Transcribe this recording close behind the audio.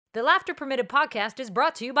The Laughter Permitted podcast is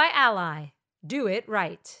brought to you by Ally. Do it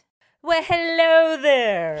right. Well, hello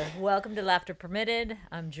there. Welcome to Laughter Permitted.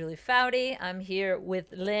 I'm Julie Foudy. I'm here with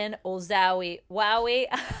Lynn Olzawi Wowie.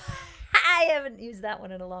 I haven't used that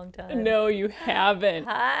one in a long time. No, you haven't.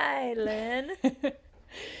 Hi, Lynn.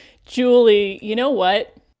 Julie, you know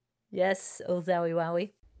what? Yes, Olzawi Wowie.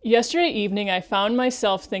 Yesterday evening, I found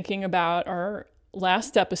myself thinking about our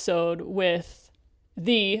last episode with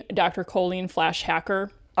the Dr. Colleen Flash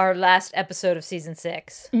Hacker. Our last episode of season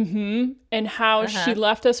 6. Mm-hmm. And how she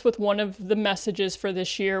left us with one of the messages for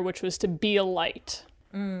this year, which was to be a light.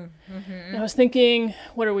 Mm-hmm. And I was thinking,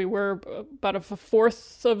 what are we? We're about a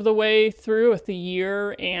fourth of the way through with the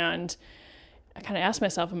year. And I kind of asked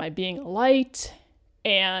myself, am I being a light?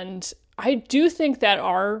 And I do think that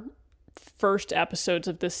our first episodes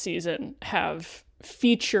of this season have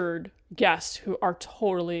featured guests who are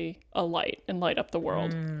totally a light and light up the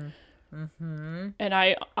world. Mm-hmm. And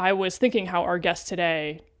I was thinking how our guest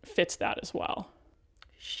today fits that as well.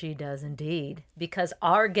 She does indeed, because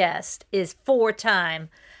our guest is 4-time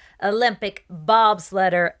Olympic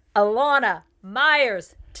bobsledder Alana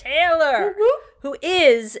Myers-Taylor, who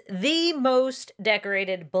is the most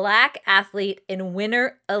decorated Black athlete in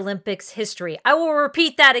Winter Olympics history. I will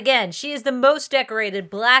repeat that again. She is the most decorated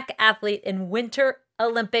Black athlete in Winter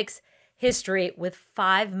Olympics history with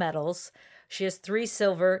 5 medals. She has 3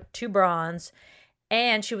 silver, 2 bronze,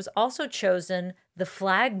 and she was also chosen the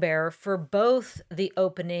flag bearer for both the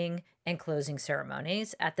opening and closing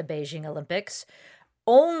ceremonies at the Beijing Olympics.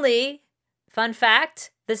 Only, fun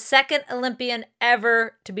fact, the second Olympian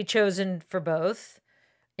ever to be chosen for both.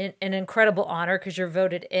 An incredible honor because you're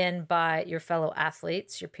voted in by your fellow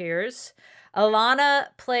athletes, your peers. Alana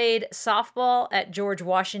played softball at George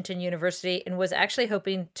Washington University and was actually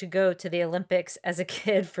hoping to go to the Olympics as a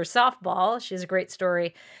kid for softball. She has a great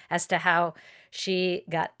story as to how she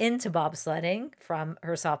got into bobsledding from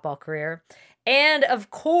her softball career. And of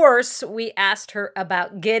course, we asked her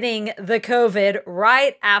about getting the COVID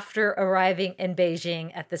right after arriving in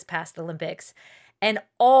Beijing at this past Olympics and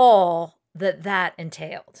all that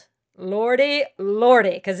entailed. Lordy,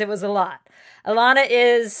 because it was a lot. Alana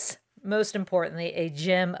is, most importantly, a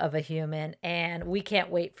gem of a human, and we can't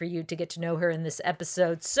wait for you to get to know her in this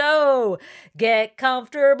episode. So get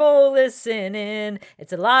comfortable listening.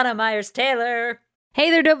 It's Alana Myers-Taylor. Hey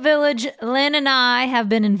there, Dope Village. Lynn and I have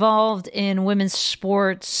been involved in women's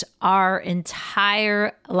sports our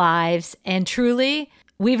entire lives, and truly,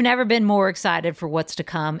 we've never been more excited for what's to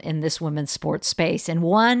come in this women's sports space. And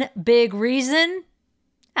one big reason,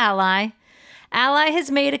 Ally. Ally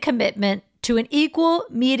has made a commitment to an equal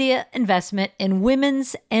media investment in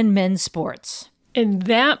women's and men's sports. And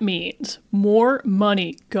that means more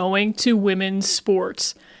money going to women's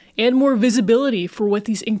sports and more visibility for what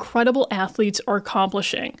these incredible athletes are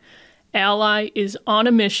accomplishing. Ally is on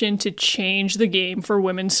a mission to change the game for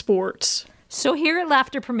women's sports. So here at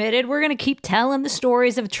Laughter Permitted, we're going to keep telling the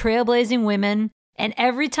stories of trailblazing women. And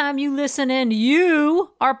every time you listen in,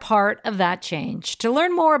 you are part of that change. To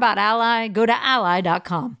learn more about Ally, go to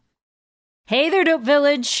ally.com. Hey there, Dope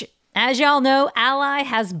Village. As y'all know, Ally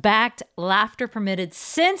has backed Laughter Permitted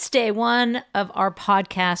since day one of our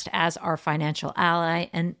podcast as our financial ally.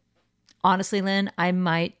 And honestly, Lynn, I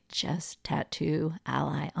might just tattoo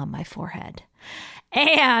Ally on my forehead.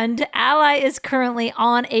 And Ally is currently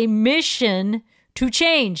on a mission to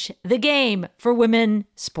change the game for women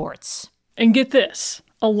sports. And get this,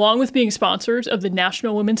 along with being sponsors of the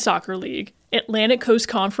National Women's Soccer League, Atlantic Coast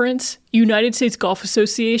Conference, United States Golf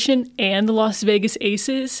Association, and the Las Vegas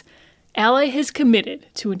Aces, Ally has committed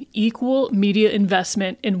to an equal media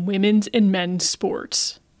investment in women's and men's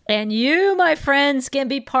sports. And you, my friends, can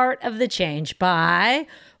be part of the change by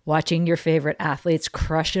watching your favorite athletes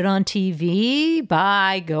crush it on TV,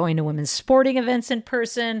 by going to women's sporting events in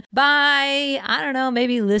person, by, I don't know,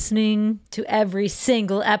 maybe listening to every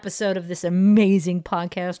single episode of this amazing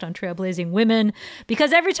podcast on trailblazing women.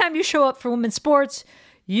 Because every time you show up for women's sports,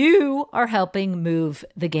 you are helping move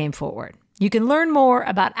the game forward. You can learn more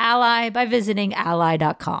about Ally by visiting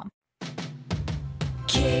ally.com.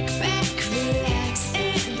 Kick back, relax,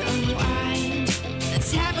 and unwind.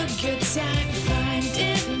 Let's have a good time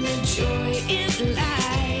finding the joy in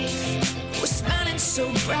life. We're smiling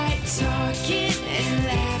so bright, talking and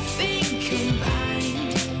laughing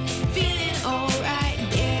combined. Feeling alright,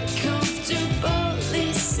 get comfortable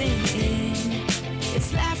listening.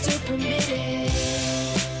 It's Laughter Permitted.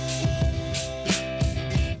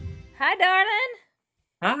 Hi, darling.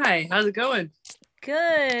 Hi, how's it going?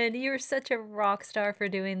 Good. You're such a rock star for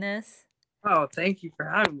doing this. Oh, thank you for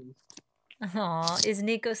having me. Aw, is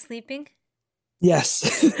Nico sleeping? Yes.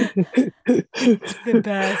 The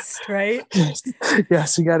best, right?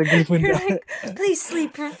 Yes, we got a good You're window. like, please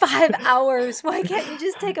sleep for 5 hours. Why can't you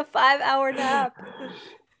just take a 5-hour nap?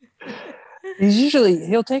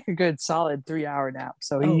 He'll take a good solid 3-hour nap.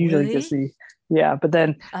 So he Oh, usually really? gets yeah. But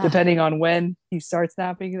then Ah. depending on when he starts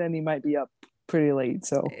napping, then he might be up pretty late.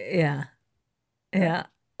 So Yeah. Yeah.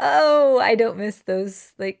 Oh, I don't miss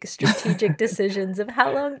those like strategic decisions of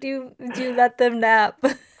how long do you let them nap?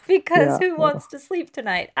 Because Yeah. who wants to sleep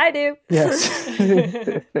tonight? I do. yes.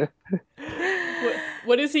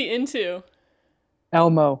 What is he into?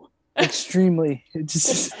 Elmo. Extremely.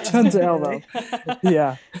 Just tons of Elmo.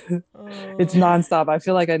 Yeah. It's nonstop. I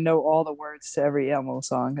feel like I know all the words to every Elmo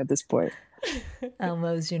song at this point.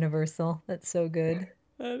 Elmo's universal. That's so good.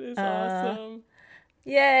 That is awesome.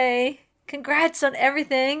 Yay. Congrats on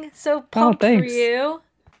everything. So pumped for thanks. you.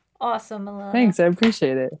 Awesome, Alana. Thanks. I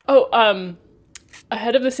appreciate it. Oh,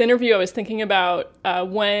 ahead of this interview, I was thinking about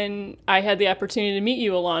when I had the opportunity to meet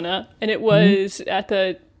you, Alana, and it was at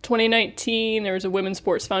the 2019, there was a Women's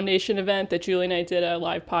Sports Foundation event that Julie and I did a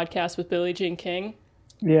live podcast with Billie Jean King.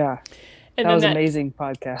 Yeah. And that was then an amazing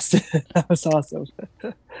podcast. That was awesome.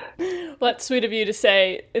 Well, that's sweet of you to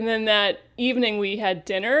say. And then that evening we had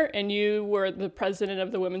dinner, and you were the president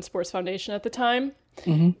of the Women's Sports Foundation at the time.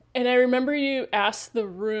 Mm-hmm. And I remember you asked the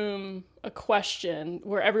room a question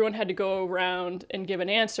where everyone had to go around and give an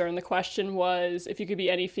answer. And the question was, if you could be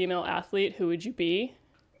any female athlete, who would you be?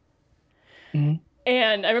 Mm-hmm.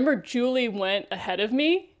 And I remember Julie went ahead of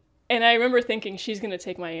me, and I remember thinking, she's going to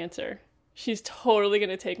take my answer. She's totally going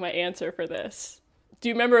to take my answer for this. Do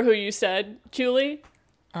you remember who you said, Julie?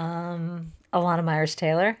 Alana Myers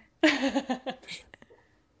Taylor. Do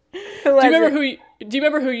you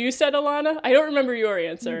remember who you said, Alana? I don't remember your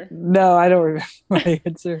answer. No, I don't remember my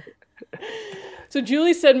answer. So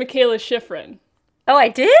Julie said Michaela Schifrin. Oh, I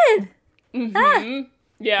did. Mm-hmm.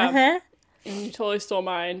 Yeah. Uh-huh. And you totally stole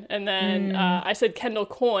mine. And then I said Kendall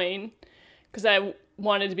Coyne because I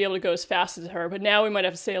wanted to be able to go as fast as her. But now we might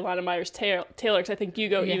have to say Alana Myers Taylor because I think you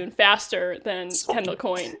go even faster than Kendall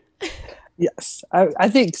Coyne. Yes, I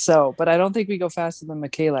think so. But I don't think we go faster than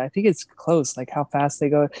Michaela. I think it's close, like how fast they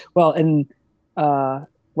go. Well, in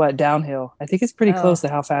downhill, I think it's pretty close to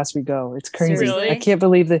how fast we go. It's crazy. Seriously? I can't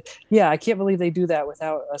believe I can't believe they do that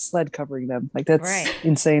without a sled covering them. Like that's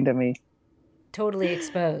insane to me. Totally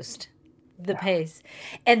exposed. The pace.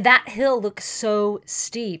 And that hill looked so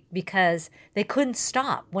steep because they couldn't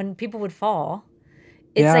stop when people would fall.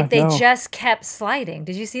 It's like they just kept sliding.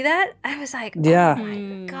 Did you see that? I was like, yeah. Oh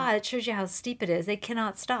my God, it shows you how steep it is. They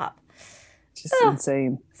cannot stop. Just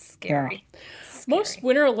insane. Scary. Yeah. Most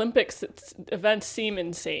Winter Olympics events seem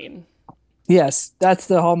insane. Yes, that's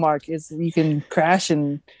the hallmark is you can crash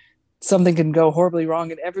and something can go horribly wrong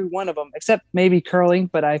in every one of them, except maybe curling.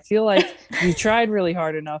 But I feel like if you tried really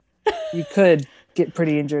hard enough, you could get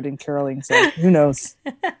pretty injured in curling. So who knows?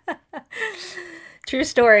 True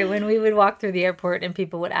story. When we would walk through the airport and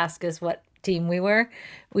people would ask us what team we were,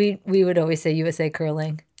 we would always say USA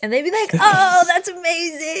Curling. And they'd be like, oh, that's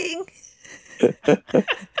amazing.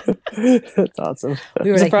 That's awesome.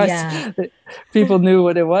 We were I'm like, surprised yeah. that people knew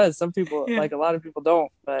what it was. Some people, like a lot of people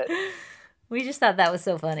don't, but We just thought that was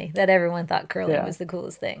so funny that everyone thought curling was the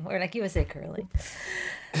coolest thing. We're like, USA Curling.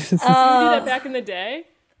 Did you do that back in the day?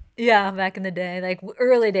 Yeah, back in the day, like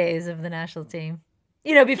early days of the national team.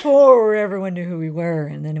 You know, before everyone knew who we were,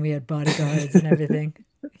 and then we had bodyguards and everything.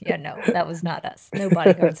 Yeah, no, that was not us. No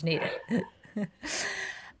bodyguards needed.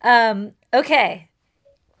 Okay.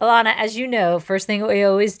 Alana, as you know, first thing we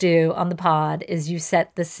always do on the pod is you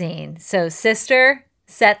set the scene. So, sister,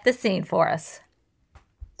 set the scene for us.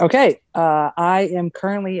 Okay. I am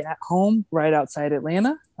currently at home right outside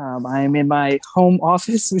Atlanta. I am in my home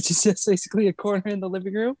office, which is just basically a corner in the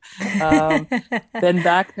living room. Been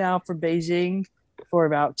back now from Beijing for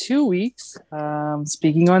about 2 weeks,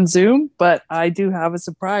 speaking on Zoom, but I do have a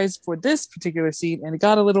surprise for this particular scene, and it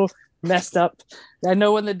got a little messed up. I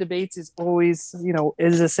know in the debates is always,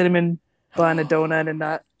 is a cinnamon bun a donut and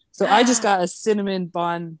not. So I just got a cinnamon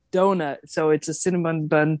bun donut. So it's a cinnamon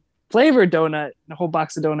bun flavored donut, a whole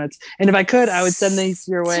box of donuts. And if I could, I would send these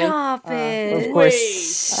your way. Stop it. Of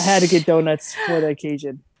course, I had to get donuts for the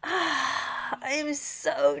occasion. I'm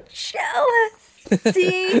so jealous.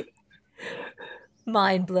 See?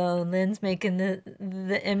 Mind blown. Lynn's making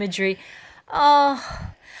the imagery. Oh,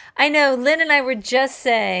 I know. Lynn and I were just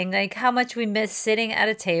saying like how much we miss sitting at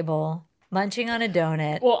a table, munching on a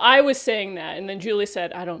donut. Well, I was saying that, and then Julie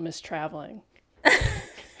said, I don't miss traveling.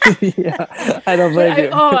 Yeah, I don't blame you.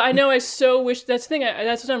 I know. I so wish that's the thing.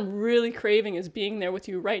 That's what I'm really craving is being there with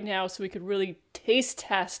you right now, so we could really taste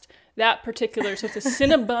test that particular. So it's a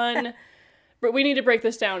Cinnabon we need to break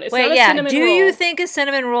this down. It's Wait, not a yeah. cinnamon Do roll. you think a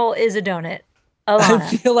cinnamon roll is a donut? I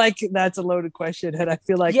Alana. feel like that's a loaded question, and I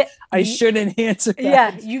feel like Yeah, I shouldn't answer that.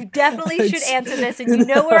 Yeah, you definitely should It's- answer this, and you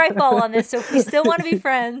know where I fall on this. So if we still want to be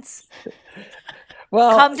friends,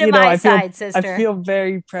 Well, come to you know, my I feel, side, sister. I feel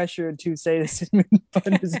very pressured to say the cinnamon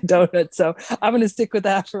bun is a donut, so I'm going to stick with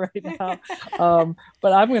that for right now.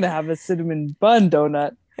 But I'm going to have a cinnamon bun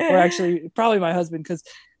donut, or actually probably my husband, because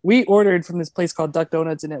we ordered from this place called Duck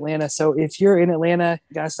Donuts in Atlanta. So if you're in Atlanta,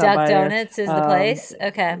 you gotta stop Duck by there. Donuts is the place.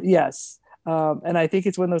 Okay. Yes. And I think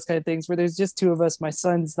it's one of those kind of things where there's just two of us. My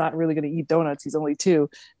son's not really going to eat donuts. He's only 2.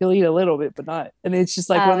 He'll eat a little bit, but not. And it's just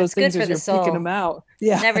like one of those it's good things for where the you're soul. picking them out.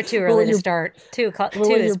 Yeah. Never too But early when to you're- start. Two but two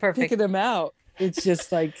when is you're perfect. picking them out, it's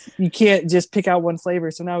just like you can't just pick out one flavor.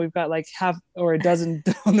 So now we've got like half or a dozen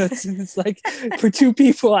donuts, and it's like for 2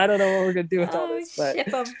 people. I don't know what we're gonna do with all Oh, this, but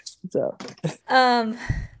ship 'em. so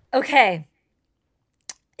Okay.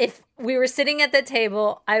 If we were sitting at that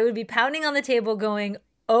table, I would be pounding on the table going,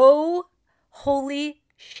 "Oh, holy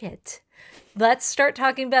shit." Let's start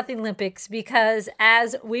talking about the Olympics because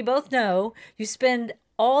as we both know, you spend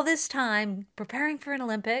all this time preparing for an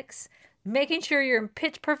Olympics, making sure you're in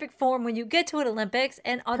pitch perfect form when you get to an Olympics,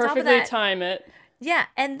 and on top of Perfectly that, time it. yeah,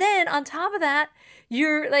 and then on top of that,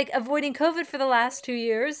 you're like avoiding COVID for the last 2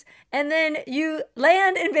 years, and then you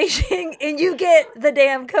land in Beijing and you get the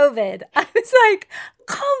damn COVID. I was like,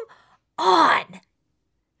 come on.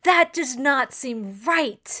 That does not seem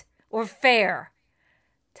right or fair.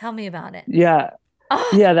 Tell me about it. yeah, Oh,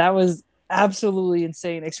 yeah, that was absolutely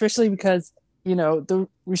insane, especially because you know the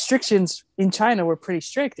restrictions in China were pretty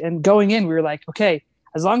strict, and going in we were like, okay,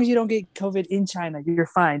 as long as you don't get COVID in China, you're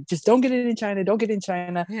fine. Just don't get it in China. Don't get it in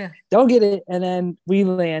China. yeah. Don't get it. And then we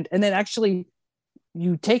land. And then actually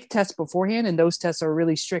you take tests beforehand, and those tests are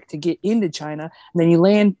really strict to get into China. And then you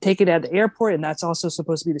land, take it at the airport, and that's also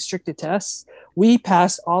supposed to be the stricted tests. We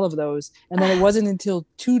passed all of those. And then it wasn't until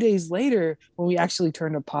 2 days later when we actually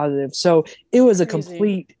turned up positive. So it was a Crazy.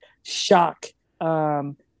 complete shock,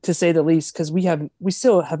 to say the least, because we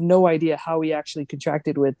still have no idea how we actually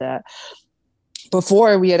contracted with that.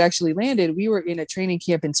 Before we had actually landed, we were in a training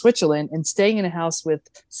camp in Switzerland and staying in a house with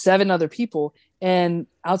 7 other people. And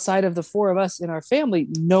outside of the 4 of us in our family,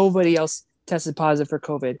 nobody else tested positive for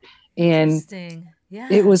COVID. And Interesting. Yeah.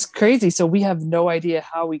 it was crazy. So we have no idea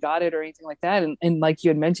how we got it or anything like that. And like you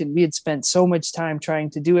had mentioned, we had spent so much time trying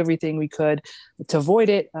to do everything we could to avoid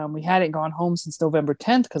it. We hadn't gone home since November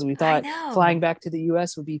 10th because we thought know. flying back to the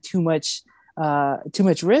US would be too much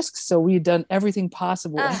risk. So we had done everything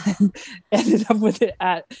possible and ended up with it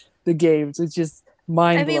at the games. It's just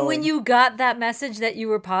mind I blowing. mean, when you got that message that you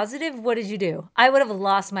were positive, what did you do? I would have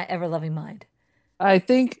lost my ever-loving mind. I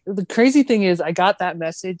think the crazy thing is I got that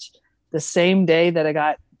message the same day that I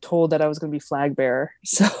got told that I was going to be flag bearer.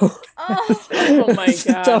 So Oh, Oh my it's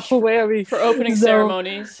a gosh. tough way. I mean, For opening so-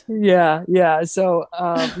 ceremonies. Yeah. So,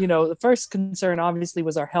 you know, the first concern obviously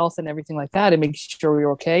was our health and everything like that and making sure we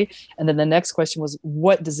were okay. And then the next question was,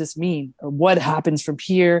 what does this mean? Or what happens from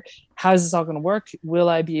here? How is this all going to work? Will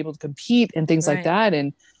I be able to compete and things like Right. that?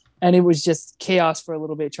 And it was just chaos for a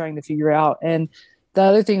little bit trying to figure out. And the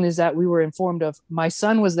other thing is that we were informed of, my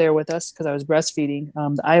son was there with us because I was breastfeeding.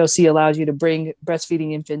 The IOC allows you to bring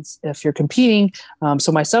breastfeeding infants if you're competing.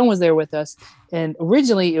 So my son was there with us. And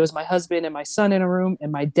originally it was my husband and my son in a room, and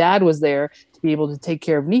my dad was there to be able to take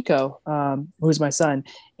care of Nico, who's my son.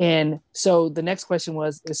 And so the next question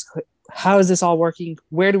was, how is this all working?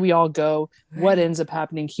 Where do we all go? What ends up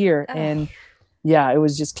happening here? Ugh. And yeah, it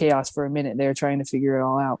was just chaos for a minute there trying to figure it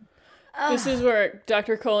all out. This is where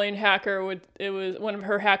Dr. Colleen Hacker it was one of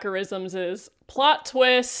her hackerisms is plot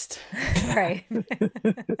twist. right.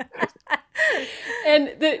 And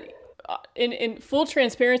in full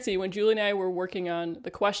transparency, when Julie and I were working on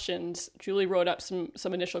the questions, Julie wrote up some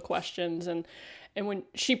initial questions, and when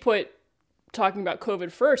she put talking about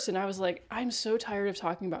COVID first, and I was like, I'm so tired of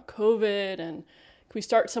talking about COVID, and can we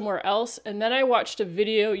start somewhere else? And then I watched a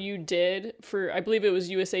video you did for, I believe it was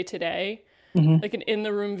USA Today, like an in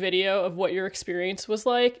the room video of what your experience was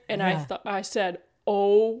like, and Yeah. I said,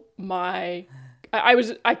 oh my,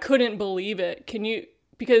 I couldn't believe it.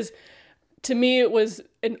 Because to me it was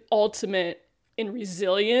an ultimate in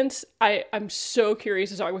resilience. I'm so curious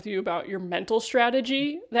to talk with you about your mental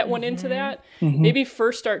strategy that went into that. Maybe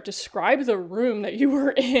first describe the room that you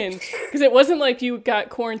were in, because it wasn't like you got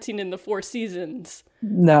quarantined in the Four Seasons.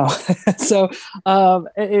 No. So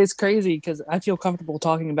it's crazy because I feel comfortable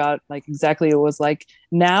talking about like exactly it was like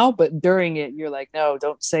now, but during it, you're like, no,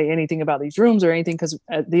 don't say anything about these rooms or anything because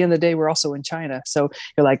at the end of the day, we're also in China. So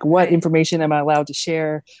you're like, what Right. information am I allowed to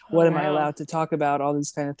share? What am I wow. allowed to talk about? All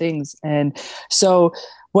these kind of things. And so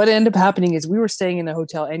what ended up happening is we were staying in a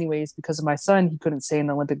hotel anyways because of my son. He couldn't stay in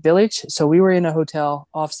the Olympic Village. So we were in a hotel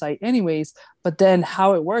offsite anyways. But then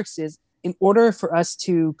how it works is in order for us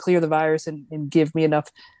to clear the virus and give me enough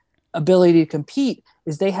ability to compete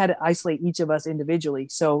is they had to isolate each of us individually.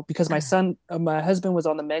 So because my husband was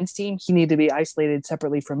on the men's team, he needed to be isolated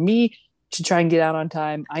separately from me to try and get out on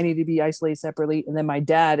time. I need to be isolated separately. And then my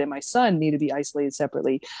dad and my son need to be isolated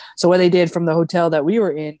separately. So what they did from the hotel that we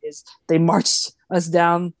were in is they marched us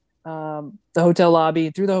down the hotel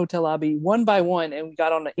lobby, through the hotel lobby, one by one, and we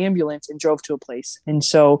got on an ambulance and drove to a place. And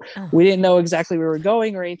so we didn't know exactly where we were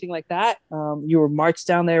going or anything like that. You were marched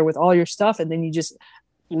down there with all your stuff, and then you just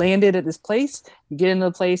landed at this place. You get into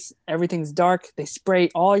the place, everything's dark. They spray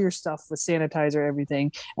all your stuff with sanitizer,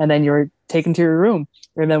 everything, and then you're taken to your room.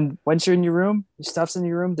 And then once you're in your room, your stuff's in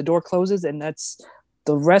your room, the door closes, and that's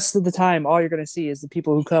the rest of the time. All you're going to see is the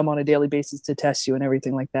people who come on a daily basis to test you and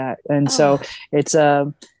everything like that. And so it's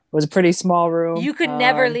it was a pretty small room. You could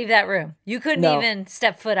never leave that room. You couldn't even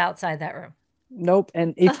step foot outside that room. Nope.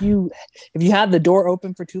 And if you had the door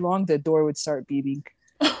open for too long, the door would start beeping.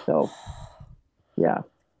 So yeah,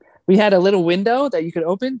 we had a little window that you could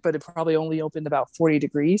open, but it probably only opened about 40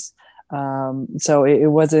 degrees. So it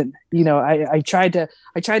wasn't, I tried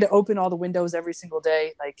to open all the windows every single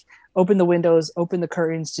day, like open the windows, open the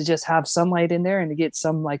curtains to just have sunlight in there and to get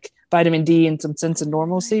some like vitamin D and some sense of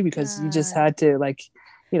normalcy because you just had to like,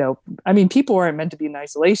 people aren't meant to be in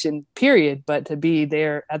isolation, period. But to be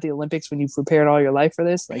there at the Olympics when you've prepared all your life for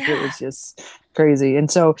this, like it was just crazy. And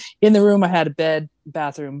so in the room, I had a bed,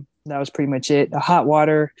 bathroom. That was pretty much it. A hot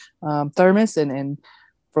water thermos. And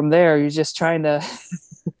from there, you're just trying to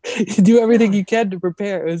do everything you can to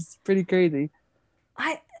prepare. It was pretty crazy.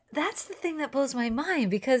 That's the thing that blows my mind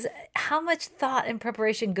because how much thought and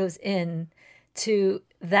preparation goes in to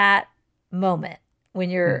that moment when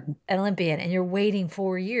you're an Olympian and you're waiting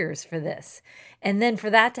 4 years for this. And then for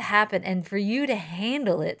that to happen and for you to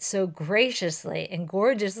handle it so graciously and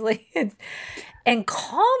gorgeously and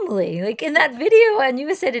calmly, like in that video on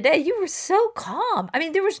USA Today, you were so calm. I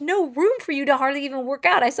mean, there was no room for you to hardly even work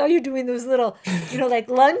out. I saw you doing those little, like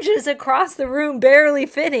lunges across the room, barely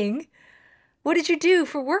fitting. What did you do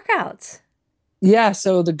for workouts? Yeah.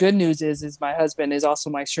 So the good news is my husband is also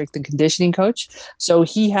my strength and conditioning coach. So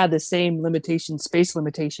he had the same space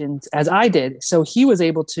limitations as I did. So he was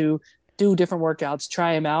able to do different workouts,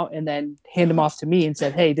 try them out, and then hand them off to me and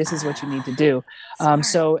said, hey, this is what you need to do.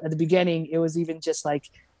 So at the beginning, it was even just like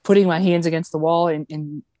putting my hands against the wall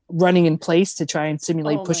and running in place to try and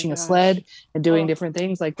simulate pushing a sled and doing different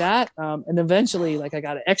things like that. And eventually, like I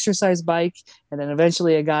got an exercise bike, and then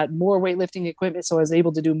eventually I got more weightlifting equipment. So I was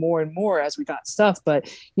able to do more and more as we got stuff.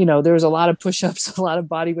 But, there was a lot of push-ups, a lot of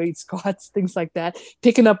body weight squats, things like that,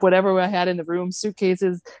 picking up whatever I had in the room,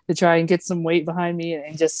 suitcases to try and get some weight behind me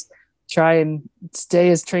and just try and stay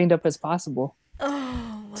as trained up as possible.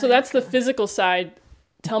 So that's the physical side.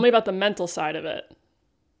 Tell me about the mental side of it.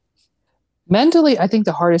 Mentally, I think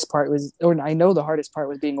the hardest part was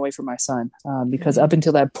being away from my son because up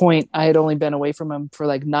until that point, I had only been away from him for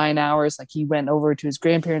like 9 hours. Like he went over to his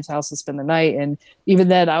grandparents' house to spend the night. And even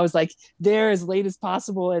then I was like there as late as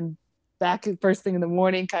possible and back first thing in the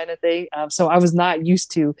morning kind of thing. So I was not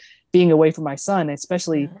used to being away from my son,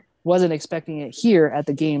 especially wasn't expecting it here at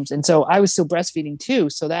the games. And so I was still breastfeeding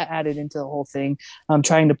too. So that added into the whole thing,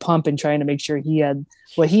 trying to pump and trying to make sure he had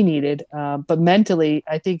what he needed. But mentally,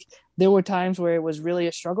 I think there were times where it was really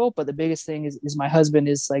a struggle, but the biggest thing is my husband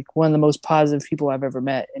is like one of the most positive people I've ever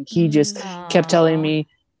met. And he just kept telling me,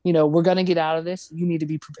 we're going to get out of this. You need to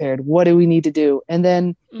be prepared. What do we need to do? And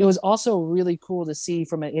then it was also really cool to see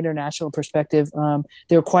from an international perspective.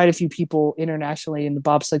 There were quite a few people internationally in the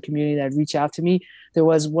bobsled community that reached out to me. There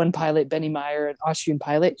was one pilot, Benny Meyer, an Austrian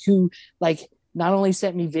pilot, who like not only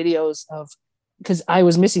sent me videos of, because I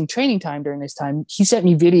was missing training time during this time, he sent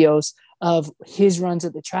me videos of his runs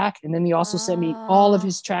at the track. And then he also sent me all of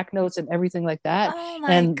his track notes and everything like that. Oh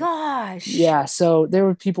my gosh. Yeah. So there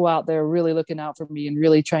were people out there really looking out for me and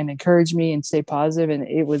really trying to encourage me and stay positive. And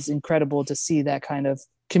it was incredible to see that kind of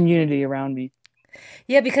community around me.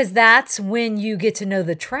 Yeah, because that's when you get to know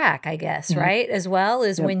the track, I guess, right? As well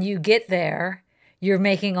as when you get there, you're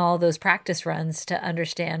making all those practice runs to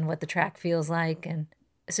understand what the track feels like. And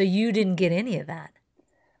so you didn't get any of that.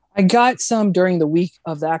 I got some during the week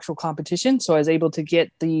of the actual competition. So I was able to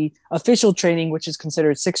get the official training, which is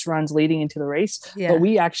considered 6 runs leading into the race. Yeah. But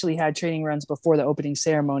we actually had training runs before the opening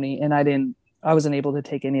ceremony, and I wasn't able to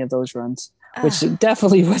take any of those runs, which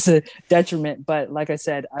definitely was a detriment. But like I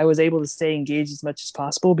said, I was able to stay engaged as much as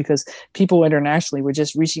possible because people internationally were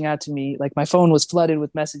just reaching out to me. Like my phone was flooded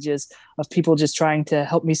with messages of people just trying to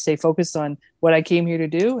help me stay focused on what I came here to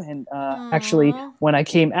do. And actually, when I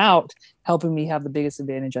came out, helping me have the biggest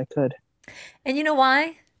advantage I could. And you know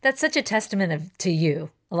why? That's such a testament to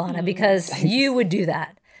you, Alana, because you would do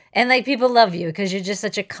that. And like people love you because you're just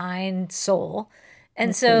such a kind soul.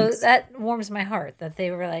 And so Thanks. that warms my heart that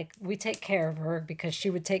they were like, we take care of her because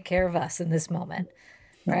she would take care of us in this moment.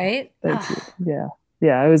 Right? Thank you. Yeah.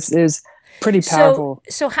 Yeah. It was pretty powerful.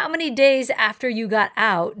 So how many days after you got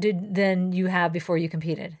out did then you have before you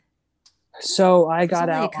competed? So I got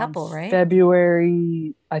only a out couple, on right?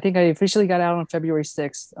 February. I think I officially got out on February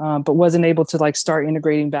 6th, but wasn't able to like start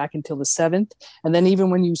integrating back until the 7th. And then even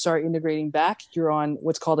when you start integrating back, you're on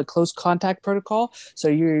what's called a close contact protocol. So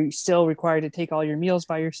you're still required to take all your meals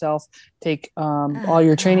by yourself, take all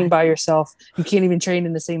your training by yourself. You can't even train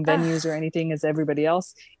in the same venues or anything as everybody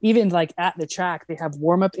else. Even like at the track, they have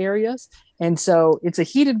warm-up areas. And so it's a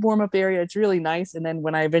heated warm-up area. It's really nice. And then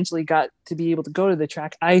when I eventually got to be able to go to the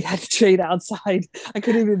track, I had to train outside. I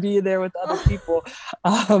couldn't even be there with other people.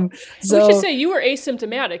 So we should say you were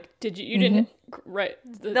asymptomatic. Did you? You didn't, right?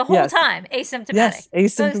 The whole time, asymptomatic. Yes,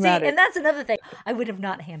 asymptomatic. So see, and that's another thing. I would have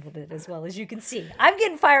not handled it as well as you can see. I'm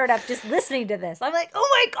getting fired up just listening to this. I'm like,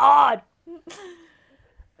 oh my God.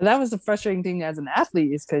 That was the frustrating thing as an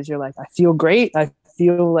athlete is because you're like, I feel great. I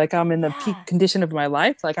feel like I'm in the peak condition of my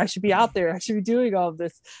life. Like I should be out there. I should be doing all of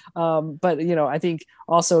this. But, I think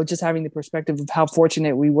also just having the perspective of how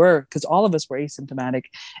fortunate we were because all of us were asymptomatic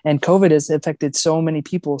and COVID has affected so many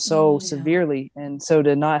people so severely. And so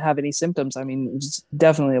to not have any symptoms, I mean, it's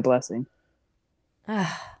definitely a blessing.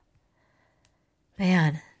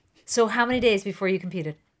 Man. So how many days before you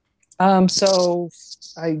competed? So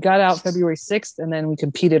I got out February 6th and then we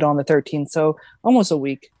competed on the 13th. So almost a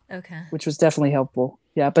week. Okay. Which was definitely helpful.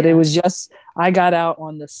 Yeah. But it was just, I got out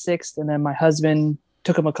on the 6th and then my husband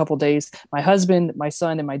took him a couple days. My husband, my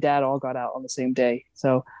son, and my dad all got out on the same day.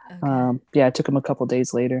 So it took him a couple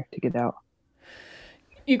days later to get out.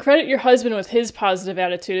 You credit your husband with his positive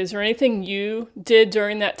attitude. Is there anything you did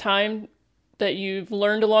during that time that you've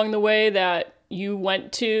learned along the way that you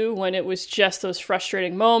went to when it was just those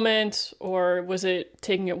frustrating moments, or was it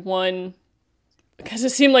taking it one? Because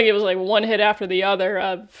it seemed like it was like one hit after the other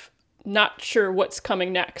of not sure what's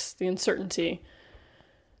coming next, the uncertainty.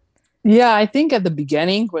 Yeah, I think at the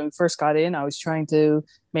beginning when we first got in, I was trying to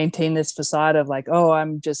maintain this facade of like, oh,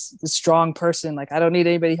 I'm just a strong person. Like, I don't need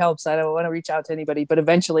anybody help. So I don't want to reach out to anybody. But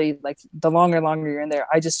eventually, like the longer and longer you're in there,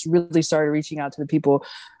 I just really started reaching out to the people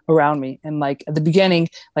around me. And like at the beginning,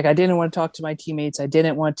 like I didn't want to talk to my teammates. I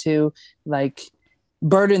didn't want to like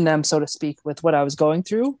burden them, so to speak, with what I was going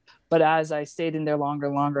through. But as I stayed in there longer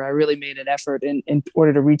and longer, I really made an effort in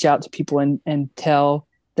order to reach out to people and tell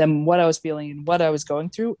them what I was feeling and what I was going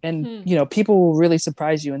through. And, people will really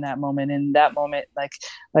surprise you in that moment. And that moment, like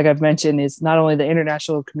I've mentioned, is not only the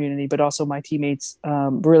international community, but also my teammates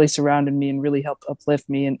really surrounded me and really helped uplift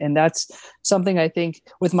me. And that's something I think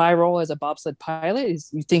with my role as a bobsled pilot is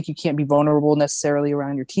you think you can't be vulnerable necessarily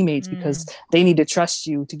around your teammates because they need to trust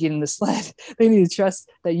you to get in the sled. They need to trust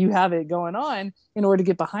that you have it going on in order to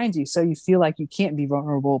get behind you. So you feel like you can't be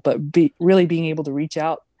vulnerable, but really being able to reach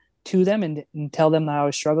out to them and tell them that I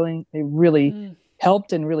was struggling, it really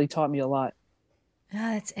helped and really taught me a lot.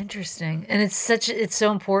 Yeah, that's interesting. And it's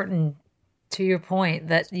so important to your point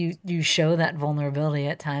that you show that vulnerability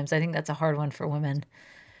at times. I think that's a hard one for women.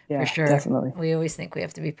 Yeah, for sure. Definitely. We always think we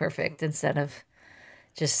have to be perfect instead of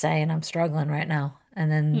just saying I'm struggling right now.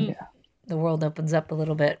 And then the world opens up a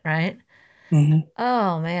little bit, right? Mm-hmm.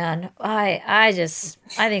 Oh man. I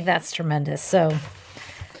think that's tremendous.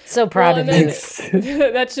 So proud of you.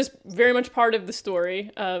 That's just very much part of the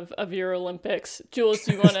story of your Olympics. Jules,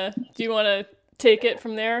 do you wanna take it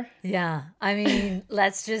from there? Yeah. I mean,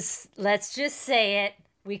 let's just say it.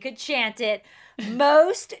 We could chant it.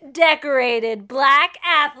 Most decorated Black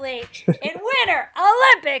athlete in Winter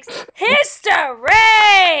Olympics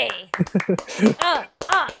history.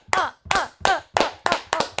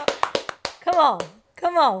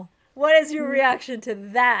 Come on. What is your reaction to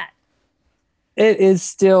that? It is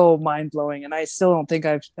still mind blowing, and I still don't think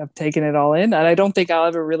I've taken it all in, and I don't think I'll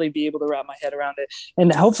ever really be able to wrap my head around it.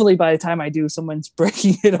 And hopefully, by the time I do, someone's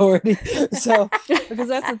breaking it already. So, because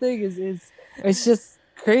that's the thing is it's just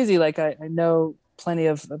crazy. Like I know plenty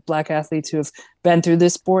of Black athletes who have been through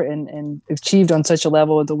this sport and achieved on such a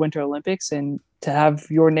level at the Winter Olympics, and to have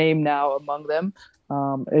your name now among them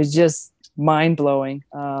is just mind blowing.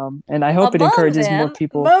 And I hope it encourages more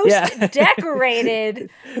people. Most decorated.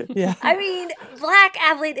 Yeah. I mean, Black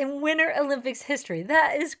athlete in Winter Olympics history.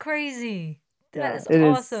 That is crazy. That is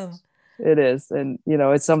awesome. It is. And,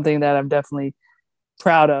 it's something that I'm definitely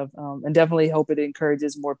proud of, and definitely hope it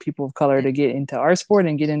encourages more people of color to get into our sport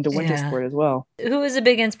and get into winter sport as well. Who was a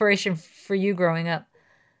big inspiration for you growing up?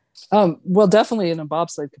 Well, definitely in a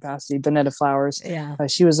bobsled capacity, Vanetta Flowers. Yeah.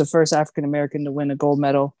 She was the first African-American to win a gold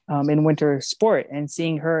medal in winter sport, and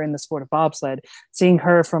seeing her in the sport of bobsled, seeing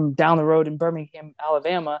her from down the road in Birmingham,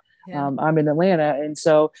 Alabama. I'm in Atlanta. And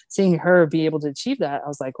so seeing her be able to achieve that, I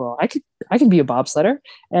was like, well, I could be a bobsledder.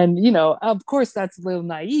 And, of course that's a little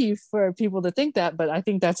naive for people to think that, but I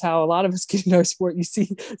think that's how a lot of us get in our sport. You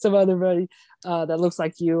see some other buddy that looks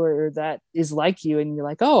like you or that is like you, and you're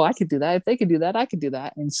like, oh, I could do that. If they could do that, I could do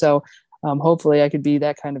that. And so hopefully I could be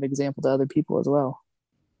that kind of example to other people as well.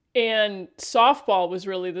 And softball was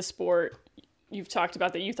really the sport you've talked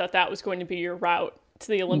about that you thought that was going to be your route to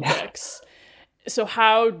the Olympics. So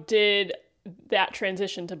how did that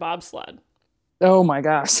transition to bobsled? Oh my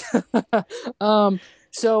gosh.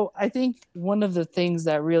 So I think one of the things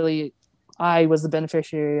that really I was the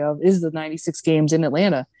beneficiary of is the 96 games in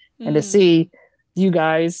Atlanta, and to see you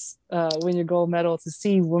guys win your gold medal, to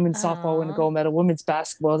see women's softball win a gold medal, women's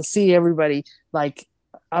basketball, to see everybody, like,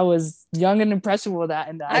 I was young and impressionable with that.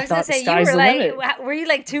 And I thought the sky's the limit. Were you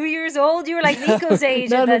like 2 years old? You were like Nico's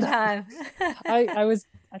age at that time.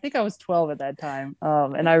 I think I was 12 at that time.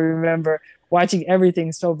 And I remember watching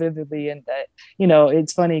everything so vividly. And that,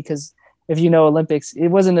 it's funny because if Olympics, it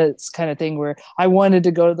wasn't a kind of thing where I wanted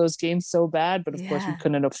to go to those games so bad, but of course we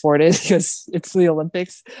couldn't afford it because it's the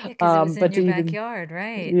Olympics. Yeah, it was in your backyard,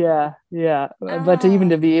 right? Yeah. But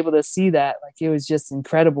to be able to see that, like, it was just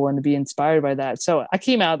incredible, and to be inspired by that. So I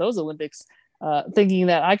came out of those Olympics thinking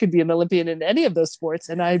that I could be an Olympian in any of those sports.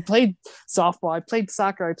 And I played softball, I played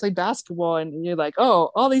soccer, I played basketball, and you're like,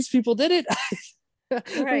 oh, all these people did it.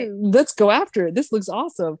 Right. Let's go after it. This looks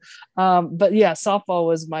awesome. But yeah, softball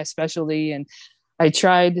was my specialty, and I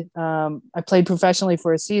tried, I played professionally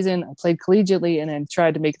for a season. I played collegiately, and then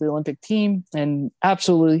tried to make the Olympic team, and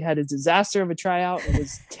absolutely had a disaster of a tryout. It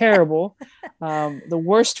was terrible. The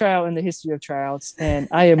worst tryout in the history of tryouts. And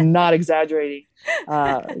I am not exaggerating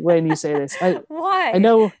when you say this. Why? I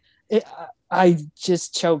know I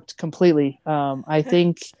just choked completely. I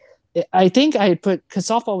think I had put, because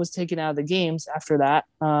softball was taken out of the games after that.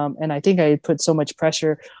 And I think I had put so much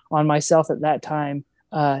pressure on myself at that time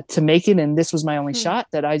to make it. And this was my only shot,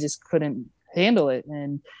 that I just couldn't handle it.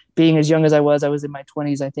 And being as young as I was in my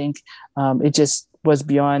 20s, I think it just was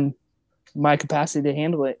beyond my capacity to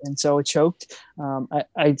handle it. And so it choked.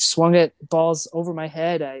 I swung at balls over my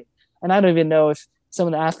head. And I don't even know if some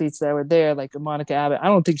of the athletes that were there, like Monica Abbott, I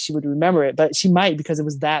don't think she would remember it, but she might, because it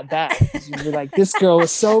was that bad. She was like, this girl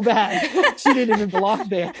was so bad. She didn't even belong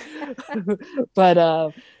there.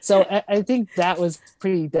 But so I think that was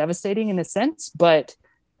pretty devastating in a sense. But,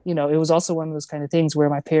 it was also one of those kind of things where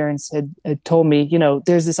my parents had told me,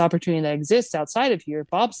 there's this opportunity that exists outside of here,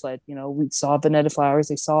 bobsled. We saw Vanetta Flowers,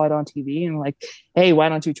 they saw it on TV, and like, hey, why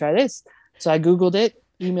don't you try this? So I Googled it,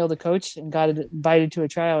 emailed the coach, and got invited to a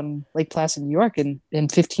tryout in Lake Placid, New York. And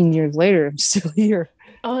 15 years later, I'm still here.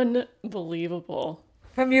 Unbelievable.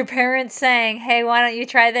 From your parents saying, hey, why don't you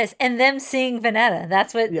try this? And them seeing Vanetta.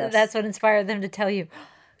 That's what inspired them to tell you.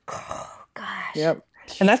 Oh, gosh. Yep.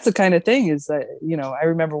 And that's the kind of thing is that, I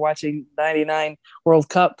remember watching 99 World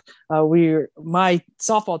Cup. My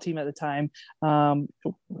softball team at the time,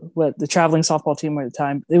 the traveling softball team at the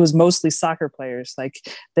time, it was mostly soccer players. Like,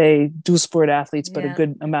 they dual sport athletes, but a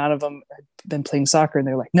good amount of them had been playing soccer. And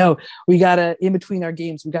they're like, no, we got to, in between our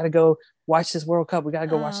games, we got to go watch this World Cup. We got to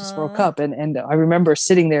go watch this World Cup. And I remember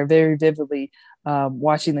sitting there very vividly,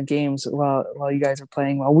 watching the games while you guys were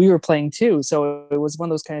playing, while we were playing too. So it was one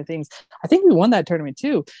of those kind of things. I think we won that tournament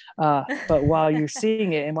too. But while you're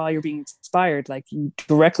seeing it and while you're being inspired, like, you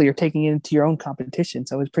directly are taking it into your own competition.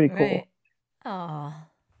 So it was pretty cool. Right. Oh,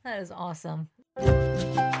 that is awesome.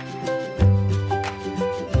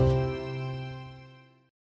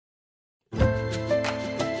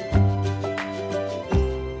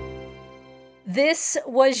 This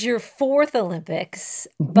was your fourth Olympics,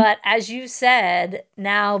 but as you said,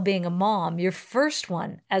 now being a mom, your first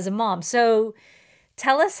one as a mom. So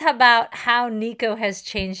tell us about how Nico has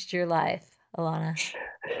changed your life, Alana.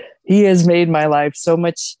 He has made my life so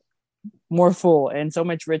much more full and so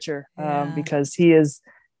much richer, because he's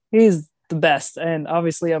the best. And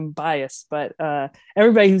obviously I'm biased, but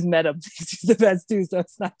everybody who's met him thinks he's the best too. So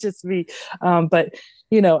it's not just me. But,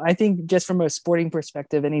 I think just from a sporting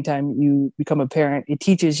perspective, anytime you become a parent, it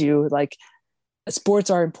teaches you like sports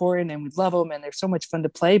are important and we love them and they're so much fun to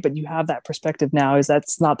play, but you have that perspective now is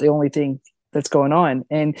that's not the only thing that's going on.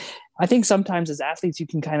 And I think sometimes as athletes, you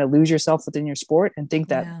can kind of lose yourself within your sport and think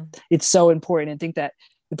that it's so important and think that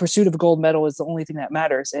the pursuit of a gold medal is the only thing that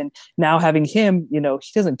matters. And now having him, he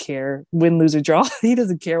doesn't care win, lose, or draw. He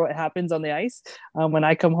doesn't care what happens on the ice. When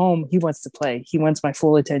I come home, he wants to play. He wants my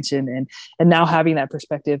full attention. And now having that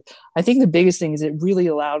perspective, I think the biggest thing is it really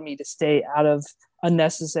allowed me to stay out of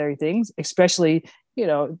unnecessary things, especially,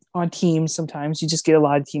 on teams. Sometimes you just get a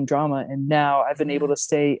lot of team drama. And now I've been able to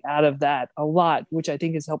stay out of that a lot, which I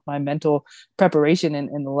think has helped my mental preparation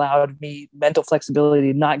and allowed me mental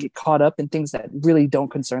flexibility to not get caught up in things that really don't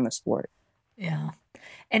concern the sport. Yeah.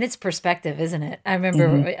 And it's perspective, isn't it? I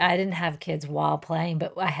remember I didn't have kids while playing,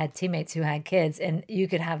 but I had teammates who had kids, and you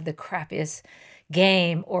could have the crappiest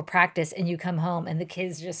game or practice and you come home and the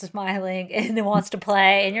kid's just smiling and wants to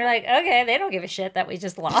play, and you're like, okay, they don't give a shit that we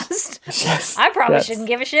just lost. Yes, I probably shouldn't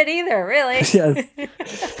give a shit either, really. Yes.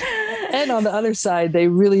 And on the other side, they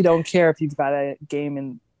really don't care if you've got a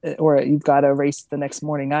game or you've got a race the next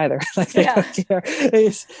morning either. Like they don't care.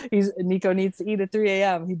 Nico needs to eat at 3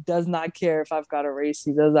 a.m. He does not care if I've got a race.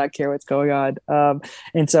 He does not care what's going on.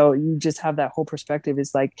 And so you just have that whole perspective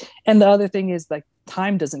is like, and the other thing is like,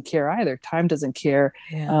 time doesn't care either. Time doesn't care.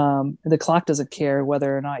 Yeah. The clock doesn't care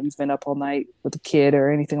whether or not you've been up all night with a kid or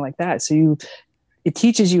anything like that. So it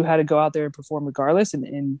teaches you how to go out there and perform regardless.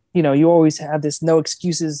 And you always have this no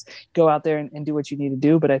excuses, go out there and do what you need to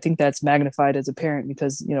do. But I think that's magnified as a parent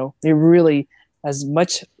because, it really, as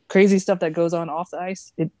much crazy stuff that goes on off the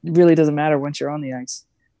ice, it really doesn't matter once you're on the ice.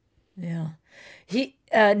 Yeah.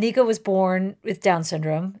 Nico was born with Down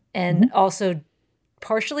syndrome and also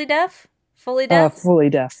partially deaf, fully deaf? Fully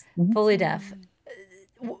deaf. Fully deaf.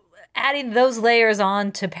 Adding those layers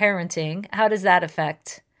on to parenting, how does that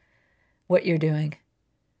affect what you're doing?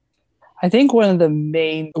 I think one of the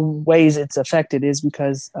main ways it's affected is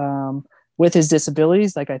because with his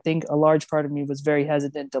disabilities, like I think a large part of me was very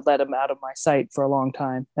hesitant to let him out of my sight for a long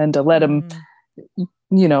time and to let him,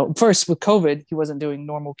 first with COVID, he wasn't doing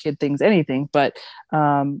normal kid things, anything, but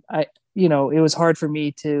it was hard for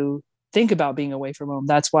me to think about being away from him.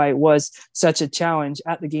 That's why it was such a challenge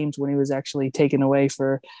at the games when he was actually taken away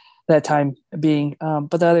for that time being.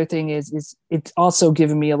 But the other thing is it's also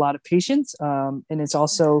given me a lot of patience. And it's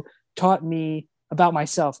also taught me about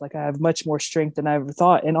myself. Like I have much more strength than I ever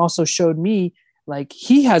thought, and also showed me like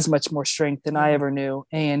he has much more strength than I ever knew.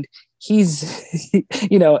 And he's,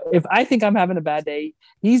 if I think I'm having a bad day,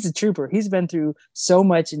 he's a trooper. He's been through so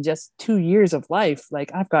much in just 2 years of life.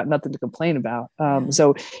 Like I've got nothing to complain about.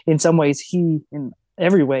 So in some ways in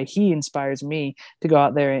every way, he inspires me to go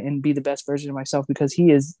out there and be the best version of myself because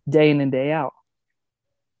he is day in and day out.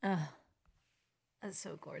 Oh, that's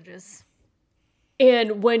so gorgeous.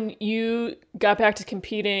 And when you got back to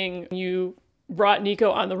competing, you brought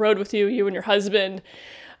Nico on the road with you and your husband.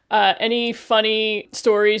 Any funny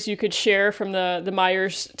stories you could share from the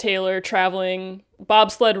Myers-Taylor traveling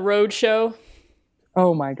bobsled road show?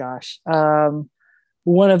 Oh my gosh.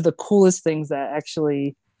 One of the coolest things that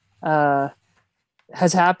actually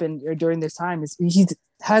has happened during this time is he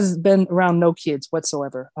has been around no kids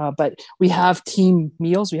whatsoever. But we have team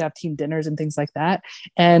meals, we have team dinners and things like that.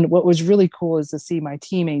 And what was really cool is to see my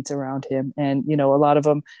teammates around him. And, a lot of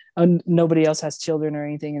them, nobody else has children or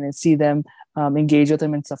anything, and then see them engage with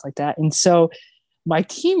him and stuff like that. And so my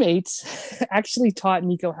teammates actually taught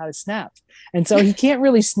Nico how to snap. And so he can't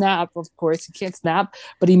really snap, of course, he can't snap,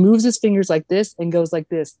 but he moves his fingers like this and goes like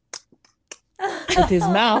this with his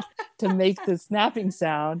mouth to make the snapping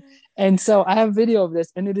sound. And so I have video of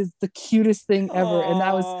this, and it is the cutest thing ever. And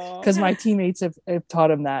that was because my teammates have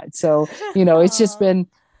taught him that. So, it's just been,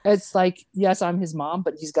 it's like, yes, I'm his mom,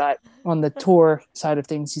 but he's got, on the tour side of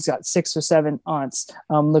things, he's got 6 or 7 aunts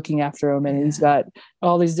looking after him. And he's got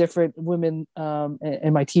all these different women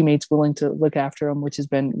and my teammates willing to look after him, which has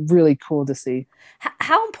been really cool to see.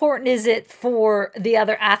 How important is it for the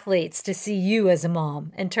other athletes to see you as a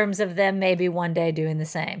mom in terms of them maybe one day doing the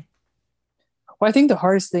same? Well, I think the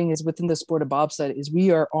hardest thing is within the sport of bobsled is we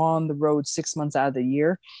are on the road 6 months out of the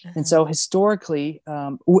year. And so historically,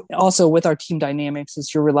 also with our team dynamics,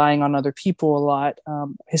 is you're relying on other people a lot.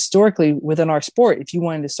 Historically within our sport, if you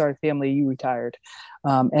wanted to start a family, you retired.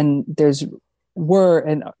 And there's were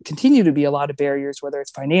and continue to be a lot of barriers, whether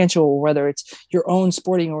it's financial or whether it's your own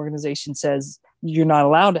sporting organization says you're not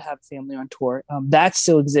allowed to have a family on tour. That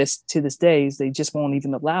still exists to this day. They just won't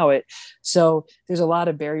even allow it. So there's a lot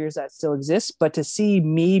of barriers that still exist, but to see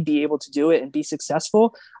me be able to do it and be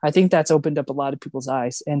successful, I think that's opened up a lot of people's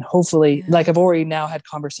eyes. And hopefully, like I've already now had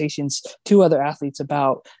conversations to other athletes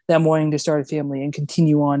about them wanting to start a family and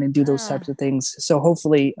continue on and do those types of things. So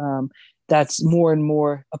hopefully, that's more and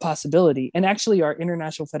more a possibility. And actually our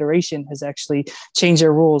international federation has actually changed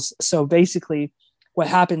their rules. So basically what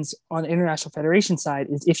happens on the international federation side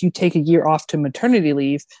is if you take a year off to maternity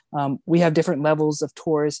leave, we have different levels of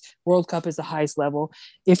tours. World Cup is the highest level.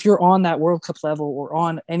 If you're on that World Cup level or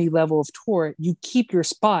on any level of tour, you keep your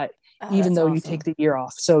spot even though you take the year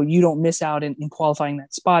off. So you don't miss out in qualifying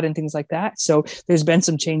that spot and things like that. So there's been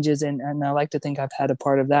some changes and I like to think I've had a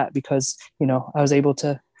part of that because, you know, I was able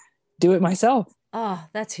to do it myself. Oh,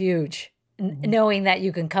 that's huge. Knowing that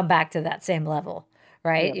you can come back to that same level,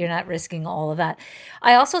 right? Yep. You're not risking all of that.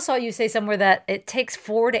 I also saw you say somewhere that it takes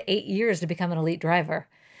 4 to 8 years to become an elite driver.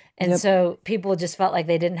 And so people just felt like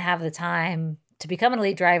they didn't have the time to become an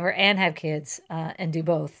elite driver and have kids and do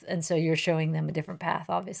both. And so you're showing them a different path,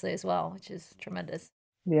 obviously, as well, which is tremendous.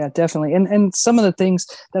 Yeah, definitely. And some of the things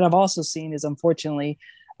that I've also seen is unfortunately,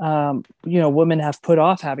 women have put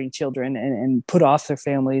off having children and put off their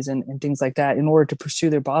families and things like that in order to pursue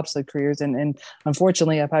their bobsled careers. And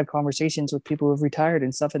unfortunately, I've had conversations with people who've retired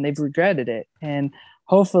and stuff, and they've regretted it. And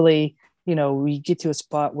hopefully, we get to a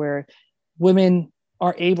spot where women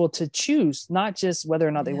are able to choose not just whether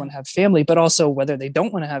or not they want to have family, but also whether they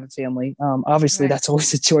don't want to have a family. Obviously, that's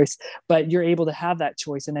always a choice, but you're able to have that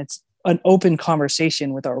choice. And it's an open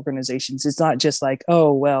conversation with our organizations. It's not just like,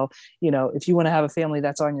 oh, well, if you want to have a family,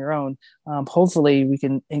 that's on your own. Hopefully we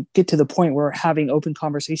can get to the point where we're having open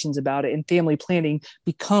conversations about it and family planning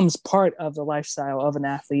becomes part of the lifestyle of an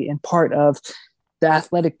athlete and part of the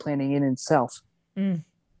athletic planning in itself.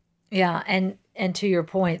 Yeah. And to your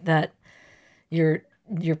point that you're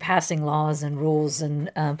passing laws and rules and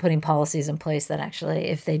putting policies in place that actually,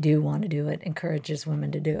 if they do want to do it, encourages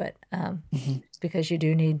women to do it. Because you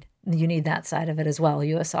need that side of it as well.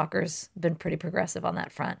 U.S. Soccer's been pretty progressive on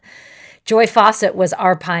that front. Joy Fawcett was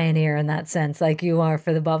our pioneer in that sense, like you are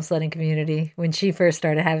for the bobsledding community. When she first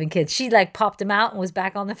started having kids, she popped them out and was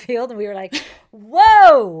back on the field, and we were like,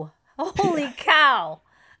 whoa, holy cow.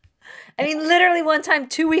 I mean, literally one time,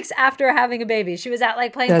 2 weeks after having a baby, she was out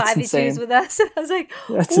playing 5v2s with us. And I was like,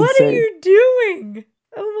 what are you doing?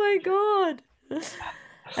 Oh my God.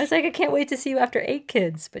 I was like, I can't wait to see you after 8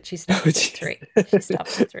 kids, but she stopped at 3. She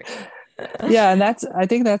stopped at 3. Yeah. And I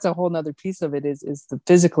think that's a whole nother piece of it is the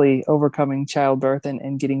physically overcoming childbirth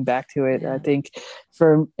and getting back to it. Yeah. I think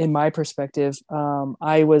in my perspective,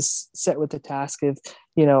 I was set with the task of,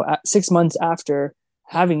 6 months after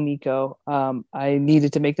having Nico, I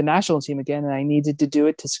needed to make the national team again. And I needed to do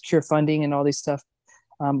it to secure funding and all these stuff.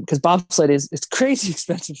 Because bobsled it's crazy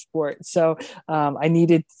expensive sport. So I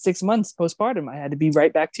needed 6 months postpartum. I had to be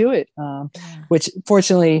right back to it, which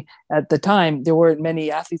fortunately at the time, there weren't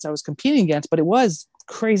many athletes I was competing against, but it was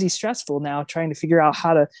crazy stressful now trying to figure out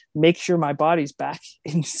how to make sure my body's back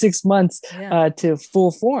in 6 months to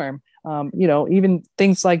full form. Even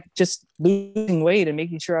things like just losing weight and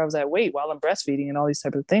making sure I was at weight while I'm breastfeeding and all these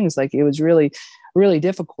types of things. It was really, really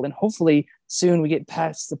difficult. And hopefully soon we get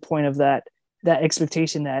past the point of that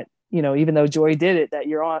expectation that, even though Joy did it, that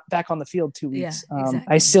you're back on the field 2 weeks. Exactly.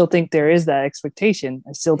 I still think there is that expectation.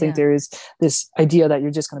 I still think there is this idea that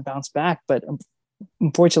you're just going to bounce back. But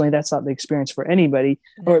unfortunately, that's not the experience for anybody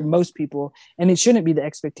or most people. And it shouldn't be the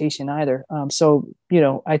expectation either. So,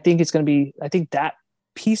 I think that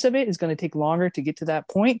piece of it is going to take longer to get to that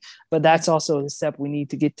point. But that's also the step we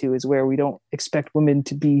need to get to is where we don't expect women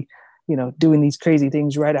to be, doing these crazy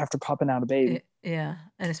things right after popping out a baby. Yeah.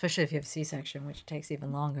 And especially if you have C-section, which takes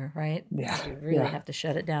even longer, right? Yeah. You really have to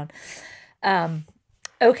shut it down.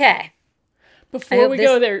 Okay. Before we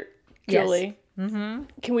go there, Julie, can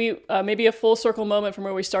we maybe a full circle moment from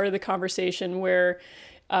where we started the conversation where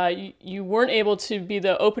you weren't able to be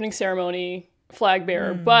the opening ceremony flag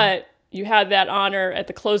bearer, but you had that honor at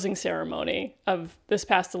the closing ceremony of this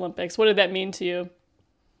past Olympics. What did that mean to you?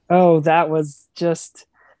 Oh, that was just...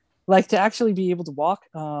 to actually be able to walk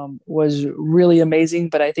was really amazing.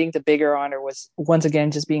 But I think the bigger honor was once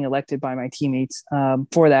again just being elected by my teammates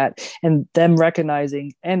for that and them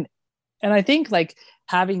recognizing. And I think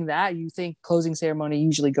having that, you think closing ceremony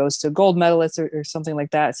usually goes to a gold medalist or something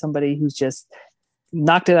like that, somebody who's just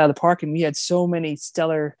knocked it out of the park. And we had so many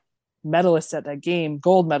stellar medalists at that game,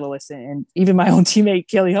 gold medalists, and even my own teammate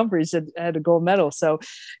Kelly Humphreys had a gold medal. So,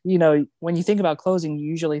 when you think about closing, you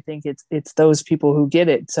usually think it's those people who get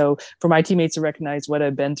it. So for my teammates to recognize what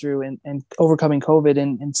I've been through and overcoming COVID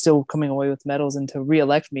and still coming away with medals and to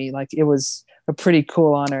reelect me, like, it was a pretty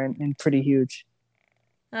cool honor and pretty huge.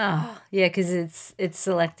 Oh, yeah, because it's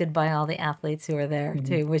selected by all the athletes who are there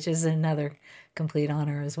too, which is another complete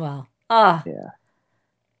honor as well. Oh, Yeah.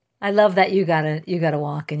 I love that you gotta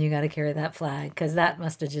walk and you gotta carry that flag, because that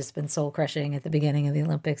must have just been soul crushing at the beginning of the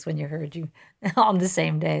Olympics when you heard you on the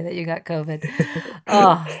same day that you got COVID.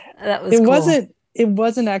 Oh, that was cool. It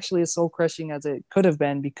wasn't actually as soul crushing as it could have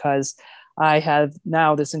been, because I have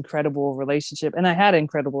now this incredible relationship, and I had an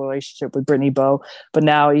incredible relationship with Brittany Bowe, but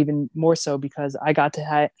now even more so because I got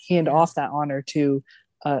to hand off that honor to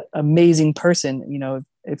an amazing person.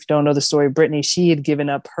 If you don't know the story of Brittany, she had given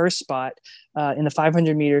up her spot in the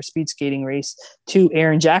 500-meter speed skating race to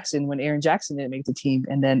Aaron Jackson when Aaron Jackson didn't make the team.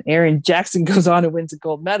 And then Aaron Jackson goes on and wins a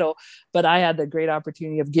gold medal. But I had the great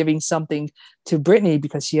opportunity of giving something to Brittany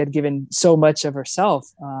because she had given so much of herself,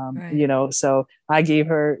 Right. so I gave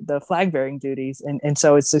her the flag bearing duties. And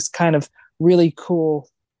so it's this kind of really cool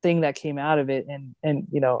thing that came out of it. And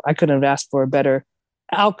I couldn't have asked for a better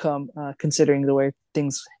outcome considering the way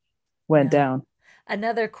things went down.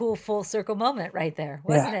 Another cool full circle moment right there,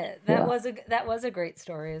 wasn't it? That Yeah. was a great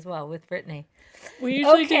story as well with Brittany. We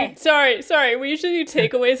usually Okay. do. Sorry. We usually do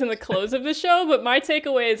takeaways in the close of the show, but my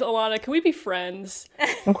takeaway is, Alana, can we be friends?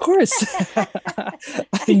 Of course.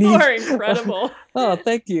 You are incredible. Oh,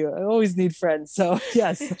 thank you. I always need friends. So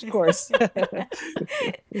yes, of course.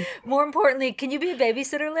 More importantly, can you be a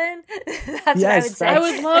babysitter, Lynn? That's Yes, what I would say. I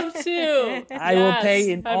would love to. I will Yes,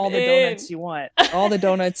 pay in I'm all the in. donuts you want. All the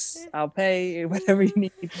donuts, I'll pay whatever you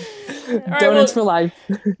need. right, Donuts well- for life.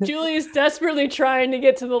 Julie is desperately trying to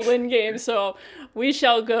get to the Lynn game, so we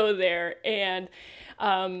shall go there. And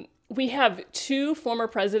we have 2 former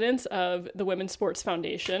presidents of the Women's Sports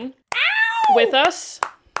Foundation with us.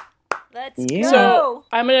 Let's Yeah. go. So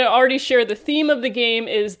I'm going to already share the theme of the game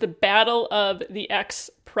is the Battle of the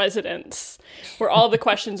Ex-Presidents, where all the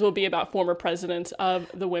questions will be about former presidents of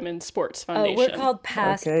the Women's Sports Foundation. We're called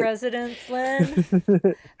past Okay. presidents, Lynn.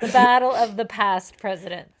 The battle of the past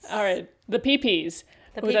presidents. All right, the PPs.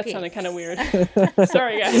 The Oh, that PPs. sounded kind of weird.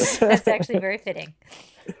 Sorry, guys. That's actually very fitting.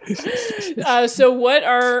 So what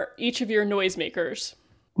are each of your noisemakers?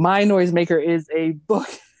 My noisemaker is a book,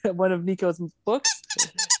 one of Nico's books.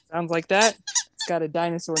 Sounds like that. It's got a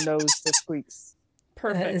dinosaur nose that squeaks. That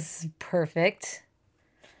Perfect. is perfect.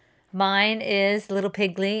 Mine is Little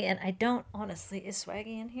Piggly, and I don't honestly, is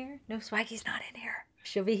Swaggy in here? No, Swaggy's not in here.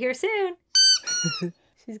 She'll be here soon.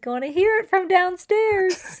 She's going to hear it from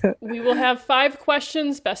downstairs. We will have 5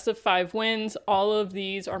 questions, best of 5 wins. All of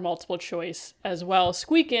these are multiple choice as well.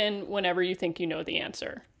 Squeak in whenever you think you know the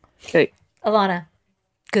answer. Okay. Alana,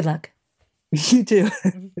 good luck. You too.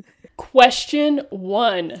 Question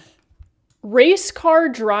 1. Race car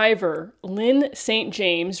driver Lynn St.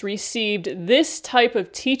 James received this type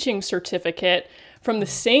of teaching certificate from the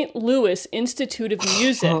St. Louis Institute of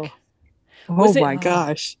Music. Oh it- my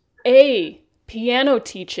gosh. A. Piano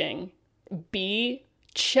teaching. B.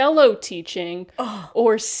 Cello teaching.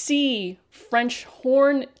 Or C. French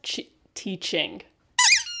horn teaching.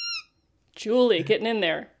 Julie, getting in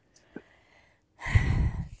there.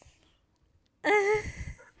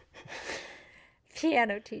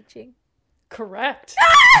 Piano teaching. Correct.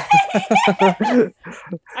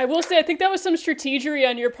 I will say, I think that was some strategery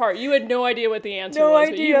on your part. You had no idea what the answer No was.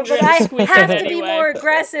 idea, you but really I squeaked have it to be anyway. more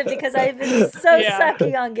aggressive because I've been so Yeah.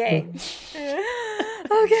 sucky on games.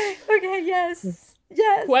 Okay, yes.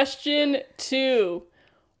 Question 2.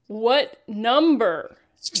 What number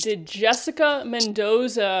did Jessica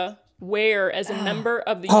Mendoza wear as a member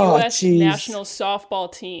of the Oh, U.S. geez. national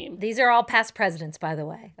softball team? These are all past presidents, by the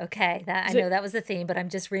way. Okay, I Is know it- that was the theme, but I'm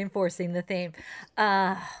just reinforcing the theme.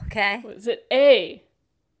 Okay. Was it A,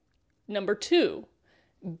 number 2,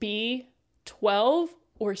 B, 12,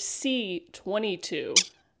 or C, 22?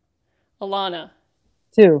 Alana.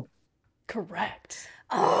 2. Correct.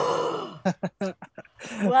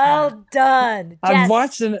 Well done, Jess. I've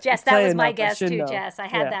watched it Jess, that play was my enough, I guess should too, know. Jess. I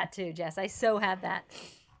had Yeah. that too, Jess. I so had that.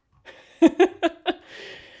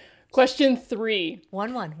 Question 3.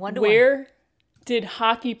 1-1, 1-1. Where did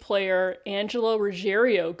hockey player Angelo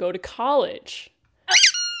Ruggiero go to college?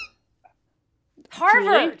 Harvard.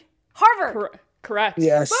 Julie? Harvard. Correct.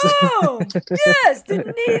 Yes. Boom. Yes.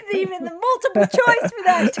 Didn't need even the multiple choice for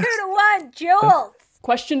that. 2-1, Jules.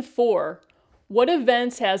 Question 4. What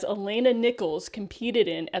events has Elena Nichols competed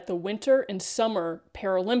in at the Winter and Summer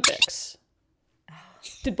Paralympics?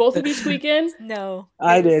 Did both of you squeak in? No.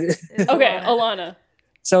 I did. Okay, Alana.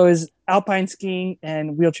 So is alpine skiing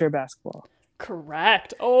and wheelchair basketball.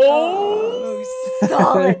 Correct. Oh,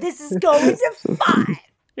 Solid. This is going to 5.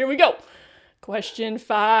 here we go. Question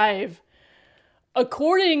 5.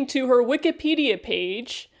 According to her Wikipedia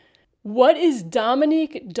page, what is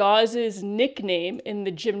Dominique Dawes' nickname in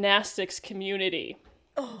the gymnastics community?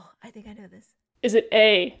 Oh, I think I know this. Is it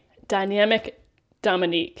A, Dynamic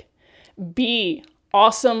Dominique, B,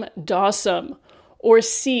 Awesome Dawsome, or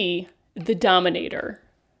C, The Dominator?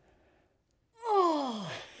 Oh,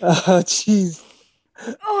 jeez.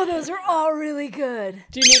 Oh, those are all really good.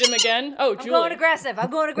 Do you need them again? Oh, I'm Julie. going aggressive.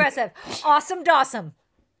 Awesome Dawsome.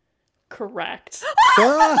 Correct.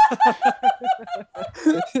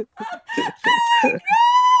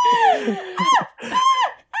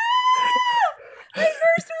 My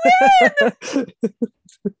first win.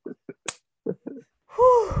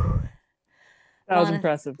 Whew. That was Lana.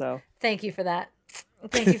 impressive, though. Thank you for that.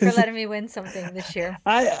 Thank you for letting me win something this year.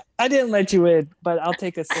 I didn't let you in, but I'll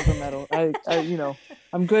take a silver medal. I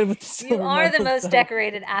I'm good with the silver You are the medal most stuff.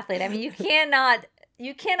 decorated athlete. I mean, you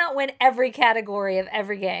cannot win every category of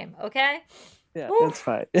every game. Okay. Yeah, that's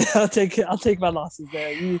fine. I'll take my losses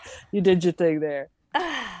there. You did your thing there.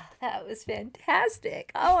 That was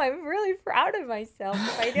fantastic. Oh, I'm really proud of myself,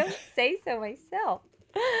 if I don't say so myself.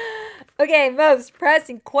 Okay, most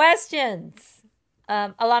pressing questions.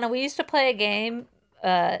 Alana, we used to play a game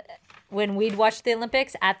when we'd watch the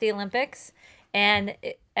Olympics, at the Olympics. And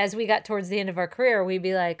as we got towards the end of our career, we'd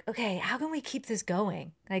be like, okay, how can we keep this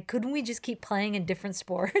going? Like, couldn't we just keep playing in different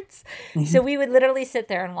sports? So we would literally sit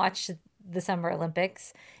there and watch the Summer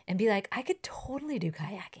Olympics and be like, I could totally do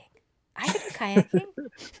kayaking. I could do kayaking.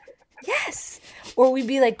 Yes. Or we'd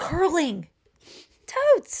be like, curling.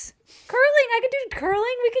 Totes. Curling. I could do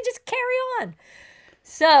curling. We could just carry on.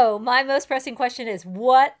 So my most pressing question is,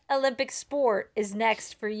 what Olympic sport is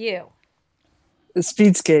next for you?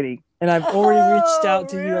 Speed skating, and I've already reached out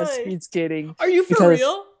to U.S. really? speed skating. Are you for Because-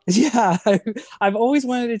 real? Yeah, I've always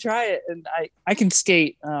wanted to try it, and I can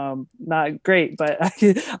skate, not great, but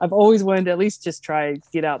I've always wanted to at least just try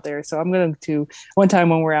get out there. So I'm going to one time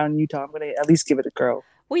when we're out in Utah, I'm going to at least give it a go.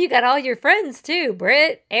 Well, you got all your friends too,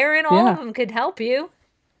 Britt, Aaron, all Yeah. of them could help you.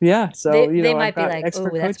 Yeah, so They I've might be got like, oh,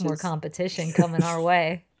 expert that's more coaches. competition coming our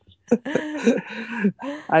way.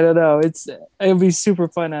 I don't know. It'll be super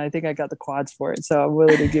fun, and I think I got the quads for it, so I'm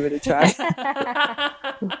willing to give it a try.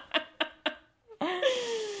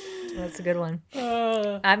 That's a good one.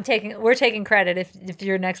 Uh, We're taking credit if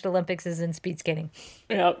your next Olympics is in speed skating.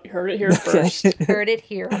 Yep, you heard it here first. Heard it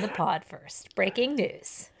here on the pod first. Breaking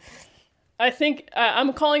news. I think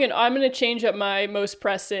I'm calling it. I'm going to change up my most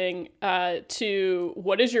pressing to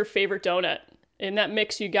what is your favorite donut in that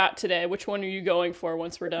mix you got today? Which one are you going for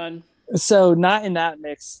once we're done? So not in that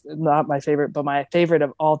mix, not my favorite, but my favorite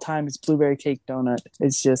of all time is blueberry cake donut.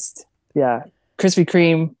 It's just, yeah, Krispy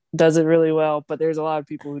Kreme does it really well, but there's a lot of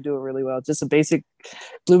people who do it really well. Just a basic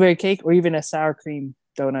blueberry cake or even a sour cream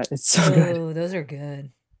donut. It's so good. Oh, those are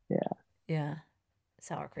good. Yeah. Yeah.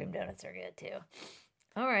 Sour cream donuts are good too.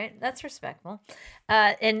 All right. That's respectful.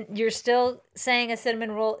 And you're still saying a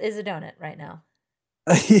cinnamon roll is a donut right now.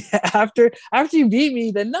 Yeah, after you beat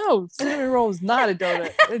me, then no, cinnamon roll is not a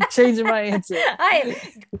donut. I'm changing my answer. I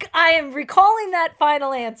am recalling that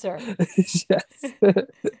final answer. Yes.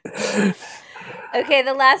 Okay,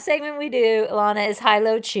 the last segment we do, Alana, is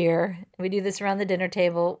high-low cheer. We do this around the dinner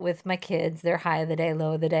table with my kids. They're high of the day,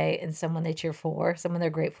 low of the day, and someone they cheer for, someone they're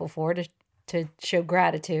grateful for to show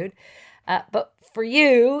gratitude. But for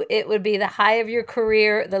you, it would be the high of your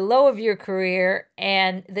career, the low of your career,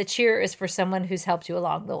 and the cheer is for someone who's helped you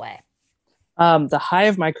along the way. The high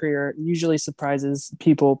of my career usually surprises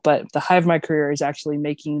people, but the high of my career is actually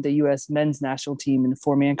making the U.S. men's national team in the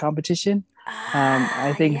 4-man competition.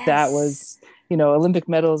 I think that was, Olympic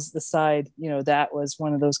medals aside, that was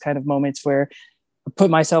one of those kind of moments where I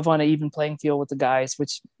put myself on an even playing field with the guys,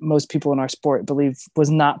 which most people in our sport believe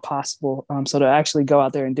was not possible. So to actually go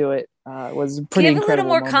out there and do it was a pretty incredible. Give a little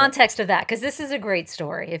more moment. context of that, because this is a great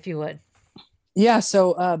story, if you would. Yeah,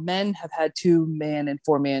 so men have had 2-man and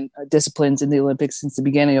 4-man disciplines in the Olympics since the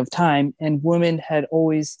beginning of time, and women had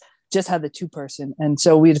always just had the 2-person. And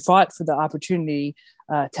so we had fought for the opportunity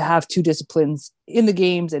to have 2 disciplines in the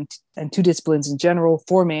games and 2 disciplines in general,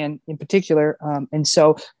 4-man in particular. And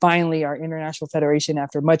so finally, our international federation,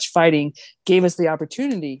 after much fighting, gave us the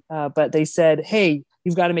opportunity. But they said, hey,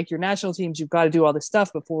 you've got to make your national teams. You've got to do all this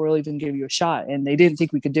stuff before we'll even give you a shot. And they didn't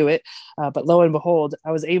think we could do it. But lo and behold,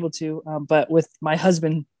 I was able to, but with my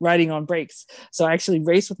husband riding on brakes. So I actually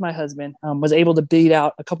raced with my husband, was able to beat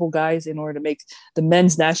out a couple guys in order to make the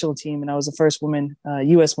men's national team. And I was the first woman,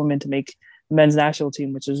 U.S. woman to make the men's national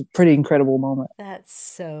team, which was a pretty incredible moment. That's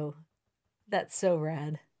so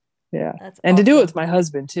rad. Yeah. That's and to do it awesome. with my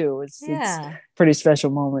husband too. It's Yeah. a pretty special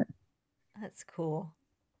moment. That's cool.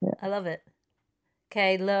 Yeah. I love it.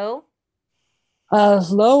 Okay, low.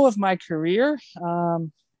 Low of my career.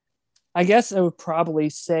 I guess I would probably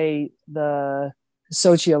say the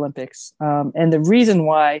Sochi Olympics. And the reason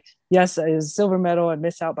why, yes, it was a silver medal. I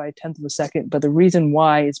missed out by a tenth of a second, but the reason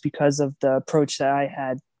why is because of the approach that I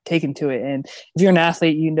had taken to it. And if you're an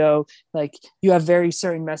athlete, you know, like you have very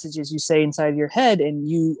certain messages you say inside your head, and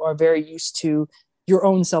you are very used to your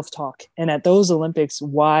own self-talk. And at those Olympics,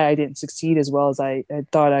 why I didn't succeed as well as I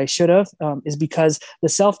thought I should have, is because the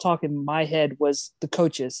self-talk in my head was the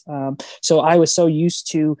coaches. So I was so used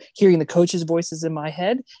to hearing the coaches' voices in my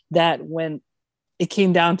head that when it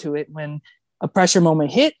came down to it, when a pressure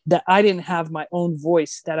moment hit, that I didn't have my own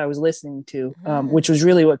voice that I was listening to, which was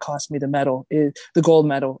really what cost me the medal, the gold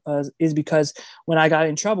medal, is because when I got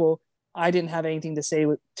in trouble, I didn't have anything to say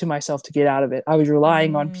to myself to get out of it. I was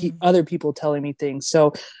relying on other people telling me things.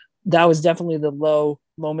 So that was definitely the low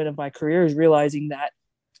moment of my career, is realizing that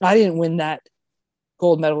I didn't win that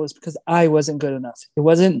gold medal is because I wasn't good enough. It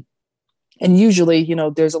wasn't. And usually, you know,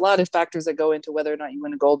 there's a lot of factors that go into whether or not you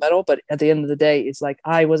win a gold medal. But at the end of the day, it's like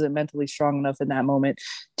I wasn't mentally strong enough in that moment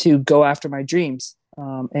to go after my dreams.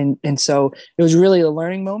 And so it was really a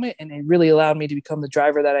learning moment, and it really allowed me to become the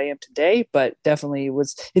driver that I am today. But definitely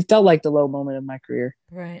it felt like the low moment of my career.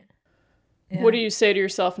 Right. Yeah. What do you say to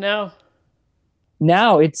yourself now?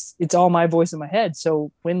 Now it's all my voice in my head.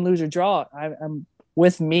 So win, lose, or draw, I'm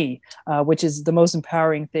with me, which is the most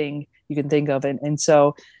empowering thing you can think of. And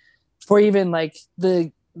so for even like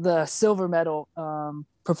the silver medal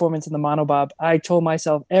performance in the monobob, I told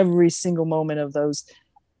myself every single moment of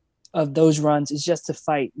those runs is just to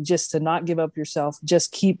fight, just to not give up yourself,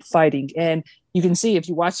 just keep fighting. And you can see if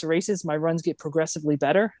you watch the races, my runs get progressively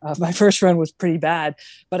better. My first run was pretty bad,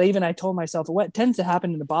 but I told myself what tends to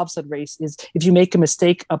happen in the bobsled race is if you make a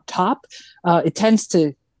mistake up top, it tends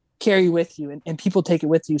to carry with you, and people take it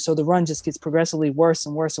with you. So the run just gets progressively worse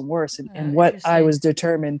and worse and worse. And what I was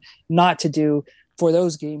determined not to do for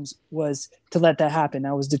those games was to let that happen.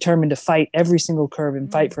 I was determined to fight every single curve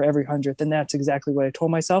and fight for every 100th. And that's exactly what I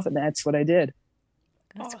told myself. And that's what I did.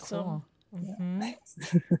 That's Awesome. cool. Mhm.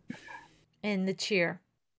 And the cheer.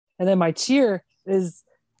 And then my cheer is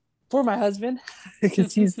for my husband,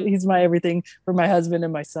 because he's my everything, for my husband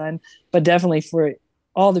and my son, but definitely for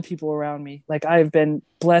all the people around me. Like I've been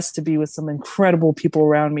blessed to be with some incredible people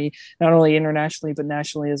around me, not only internationally, but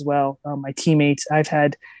nationally as well. My teammates, I've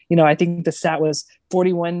had, I think the stat was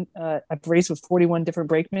 41, I've raced with 41 different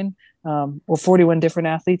brakemen, or 41 different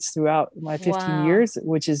athletes throughout my 15 years,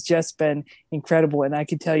 which has just been incredible. And I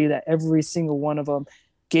can tell you that every single one of them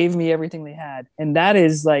gave me everything they had. And that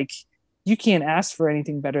is like, you can't ask for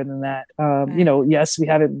anything better than that. Yes, we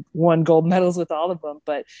haven't won gold medals with all of them,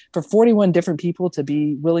 but for 41 different people to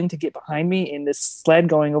be willing to get behind me in this sled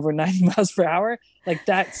going over 90 miles per hour, like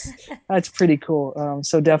that's pretty cool.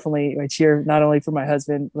 So definitely I cheer not only for my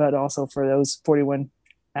husband, but also for those 41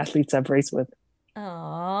 athletes I've raced with.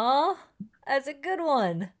 Aw, that's a good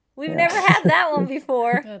one. We've never had that one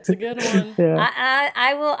before. That's a good one. Yeah.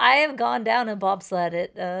 I have gone down a bobsled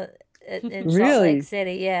in Salt Really? Lake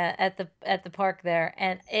City, at the park there,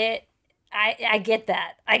 and I get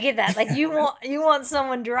that. Like you want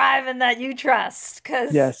someone driving that you trust,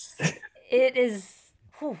 because Yes. it is.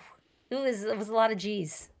 Whew, it was a lot of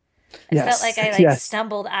G's. I Yes. felt like I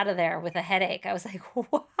stumbled out of there with a headache. I was like,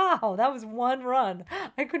 wow, that was one run.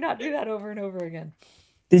 I could not do that over and over again.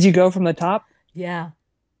 Did you go from the top? Yeah.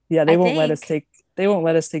 Yeah, they I won't let us think.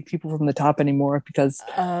 take people from the top anymore because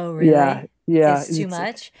Oh, really? yeah, It's too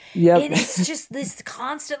much. Yep. It is just this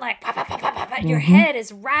constant like pop, pop, pop, pop, pop. Your head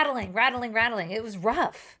is rattling. It was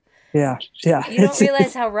rough. Yeah. You don't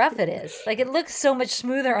realize how rough it is. Like it looks so much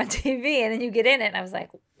smoother on TV, and then you get in it, and I was like,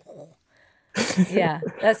 whoa. Yeah.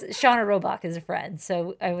 That's Shauna Robach is a friend,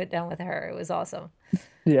 so I went down with her. It was awesome.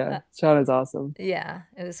 Yeah, Sean is awesome. Yeah,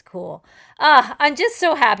 it was cool. I'm just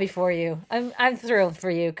so happy for you. I'm thrilled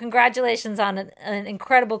for you. Congratulations on an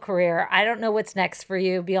incredible career. I don't know what's next for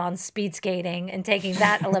you beyond speed skating and taking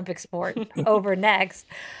that Olympic sport over next.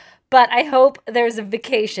 But I hope there's a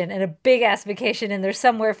vacation, and a big ass vacation in there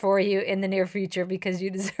somewhere for you in the near future, because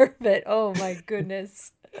you deserve it. Oh my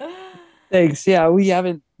goodness. Thanks. Yeah, we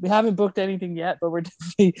haven't booked anything yet, but we're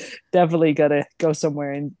definitely gonna go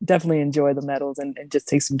somewhere and definitely enjoy the medals and just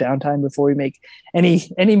take some downtime before we make any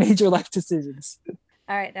major life decisions.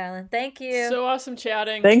 All right, darling. Thank you. So awesome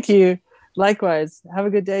chatting. Thank you. Likewise. Have a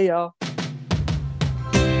good day, y'all.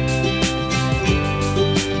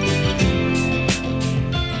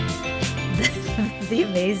 The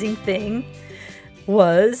amazing thing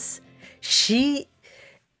was she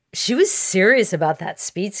was serious about that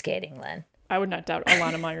speed skating, Len. I would not doubt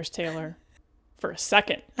Alana Myers-Taylor for a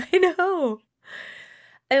second. I know.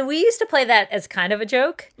 And we used to play that as kind of a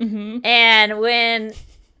joke. Mm-hmm. And when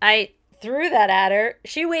I threw that at her,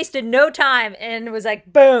 she wasted no time and was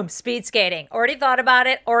like, boom, speed skating. Already thought about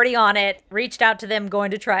it, already on it, reached out to them,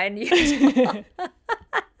 going to try and use it.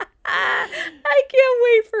 I can't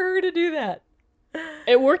wait for her to do that.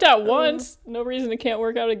 It worked out once. No reason it can't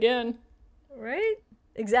work out again. Right?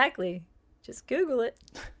 Exactly. Just Google it,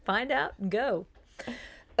 find out, and go.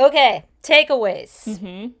 Okay, takeaways.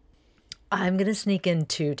 Mm-hmm. I'm going to sneak in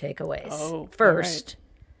 2 takeaways. Oh, First,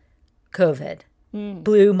 COVID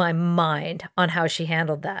blew my mind on how she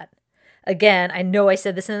handled that. Again, I know I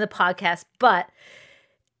said this in the podcast, but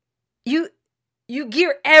you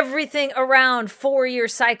gear everything around 4-year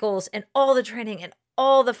cycles and all the training and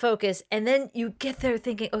all the focus, and then you get there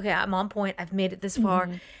thinking, okay, I'm on point, I've made it this far,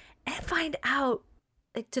 and find out,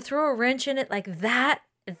 like, to throw a wrench in it like that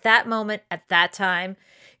at that moment at that time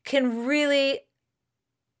can really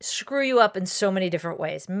screw you up in so many different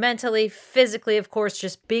ways, mentally, physically, of course,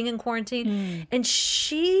 just being in quarantine. And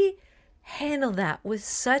she handled that with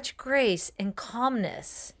such grace and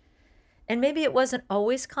calmness. And maybe it wasn't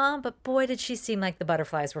always calm, but boy, did she seem like the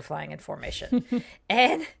butterflies were flying in formation.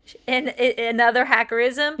 and another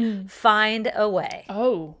hackerism, find a way.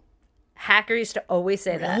 Oh. Hacker used to always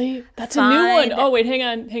say that. Really? That's a new one. Oh, wait, hang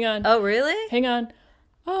on. Oh, really? Hang on.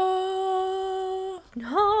 Oh.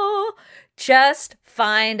 No, just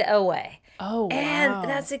find a way. Oh, wow. And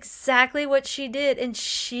that's exactly what she did. And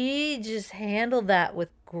she just handled that with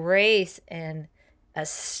grace and a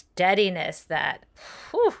steadiness that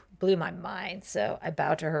blew my mind. So I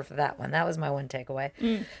bow to her for that one. That was my one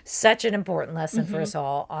takeaway. Such an important lesson for us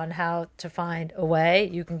all on how to find a way.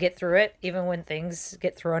 You can get through it even when things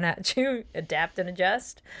get thrown at you. Adapt and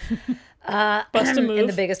adjust. Bust a move. In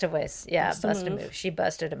the biggest of ways. Yeah, bust a move. She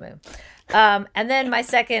busted a move. And then my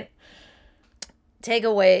second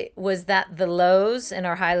takeaway was that the lows in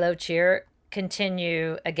our high-low cheer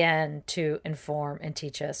continue again to inform and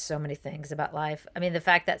teach us so many things about life. I mean, the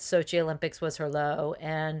fact that Sochi Olympics was her low,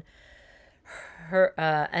 and her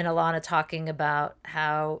and Alana talking about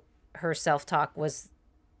how her self-talk was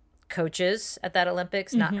coaches at that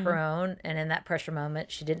Olympics, not her own, and in that pressure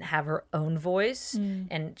moment she didn't have her own voice,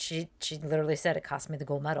 and she literally said it cost me the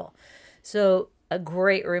gold medal. So a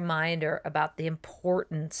great reminder about the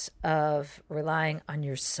importance of relying on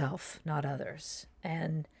yourself, not others,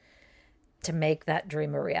 and to make that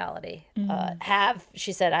dream a reality.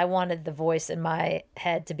 She said, I wanted the voice in my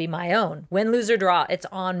head to be my own. Win, lose, or draw, it's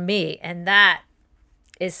on me. And that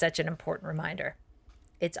is such an important reminder.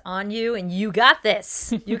 It's on you, and you got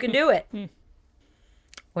this. You can do it.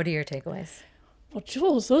 What are your takeaways? Well,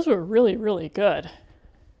 Jules, those were really, really good.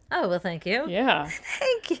 Oh, well, thank you. Yeah.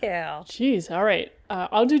 Thank you. Jeez. All right.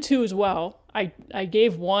 I'll do 2 as well. I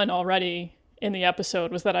gave 1 already in the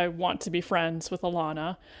episode, was that I want to be friends with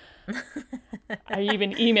Alana. I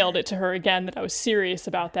even emailed it to her again that I was serious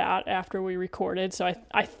about that after we recorded. So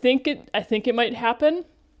I think it might happen.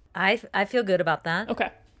 I feel good about that.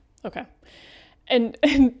 Okay. And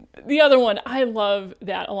the other one, I love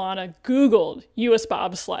that Alana Googled U.S.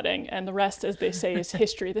 bobsledding, and the rest, as they say, is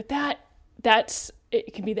history. That's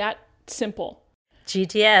it can be that simple.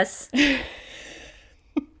 GTS.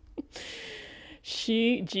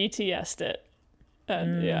 She GTS'd it.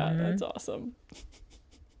 And yeah, that's awesome.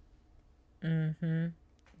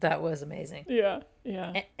 That was amazing. Yeah.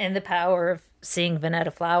 And the power of seeing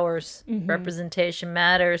Vanetta Flowers. Representation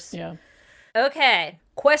matters. Yeah. Okay.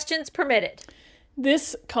 Questions permitted.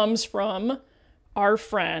 This comes from our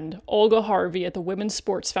friend Olga Harvey at the Women's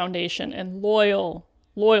Sports Foundation and loyal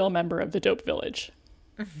member of the Dope Village.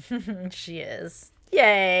 She is.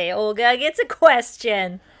 Yay, Olga gets a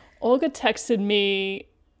question. Olga texted me,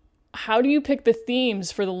 how do you pick the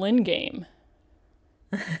themes for the Lynn game?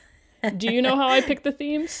 Do you know how I pick the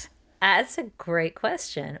themes? That's a great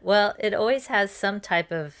question. Well, it always has some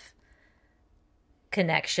type of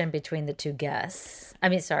connection between the two guests.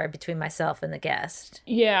 Between myself and the guest.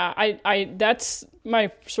 Yeah, I that's my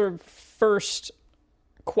sort of first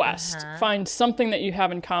quest. Find something that you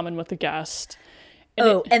have in common with the guest.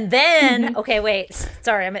 And then, okay, wait,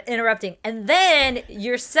 sorry, I'm interrupting. And then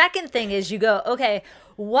your second thing is you go, okay,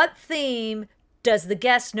 what theme does the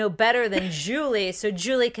guest know better than Julie so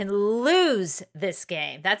Julie can lose this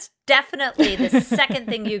game? That's definitely the second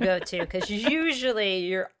thing you go to, because usually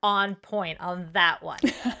you're on point on that one.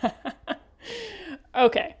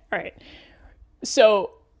 Okay, all right.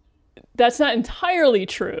 So that's not entirely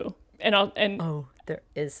true. Oh, there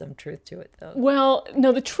is some truth to it, though. Well,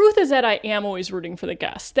 no, the truth is that I am always rooting for the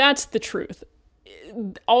guest. That's the truth.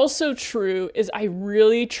 Also true is I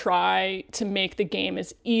really try to make the game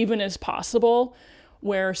as even as possible,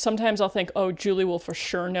 where sometimes I'll think, oh, Julie will for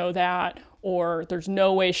sure know that, or there's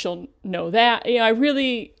no way she'll know that. I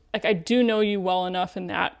really, I do know you well enough in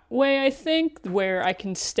that way, I think, where I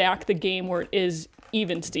can stack the game where it is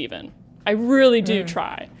even Steven. I really do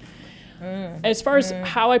try. As far as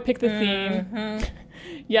how I pick the theme,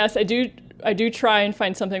 yes, I do try and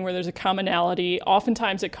find something where there's a commonality.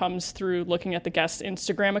 Oftentimes it comes through looking at the guest's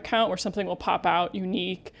Instagram account where something will pop out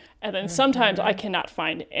unique. And then sometimes I cannot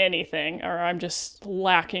find anything, or I'm just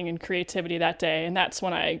lacking in creativity that day. And that's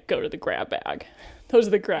when I go to the grab bag. Those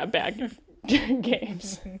are the grab bag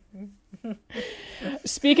games.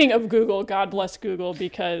 Speaking of Google, God bless Google,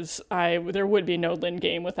 because there would be no Lynn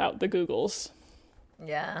game without the Googles.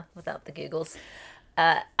 Yeah, without the Googles.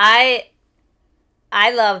 I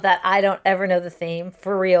love that I don't ever know the theme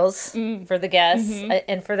for reals, for the guests,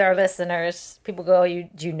 and for our listeners. People go,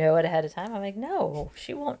 do you know it ahead of time? I'm like, no,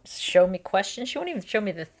 she won't show me questions. She won't even show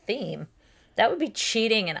me the theme. That would be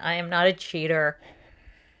cheating, and I am not a cheater.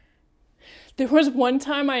 There was one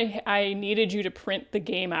time I needed you to print the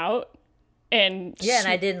game out. And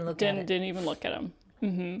I didn't look at it. Didn't even look at them.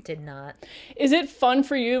 Mm-hmm. Did not. Is it fun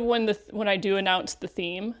for you when I do announce the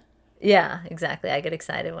theme? Yeah, exactly. I get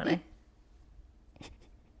excited when I...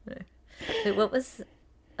 Wait, what was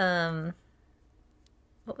the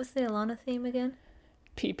Alana theme again?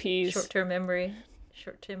 PPs. Short-term memory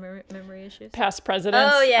issues. Past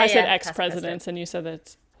presidents. Oh, yeah, I said yeah. ex-presidents, and you said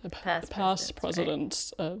that's past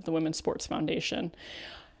presidents right. of the Women's Sports Foundation.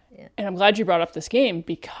 Yeah. And I'm glad you brought up this game,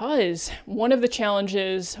 because one of the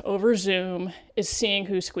challenges over Zoom is seeing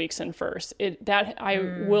who squeaks in first.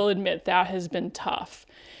 I will admit that has been tough.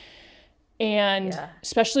 And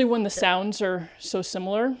especially when the sounds are so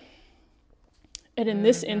similar. And in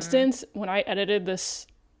this instance, when I edited this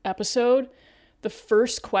episode, the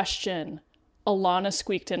first question, Alana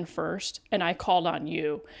squeaked in first, and I called on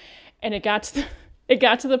you. And it got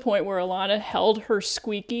to the point where Alana held her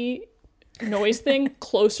squeaky noise thing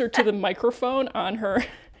closer to the microphone on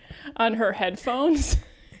her headphones.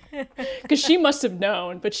 Because she must have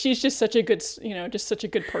known, but she's just such a good, such a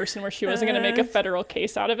good person where she wasn't going to make a federal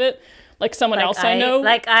case out of it, like someone else I know.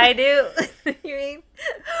 Like I do. You mean?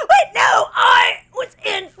 Wait, no, I was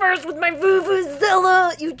in first with my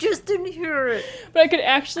Vuvuzela. You just didn't hear it. But I could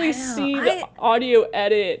actually see the audio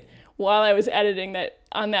edit while I was editing that.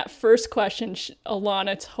 On that first question,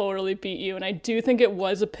 Alana totally beat you, and I do think it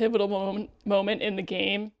was a pivotal moment in the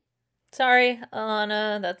game. Sorry,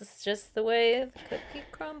 Alana, that's just the way the cookie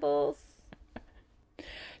crumbles.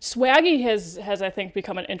 Swaggy has I think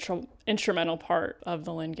become an instrumental part of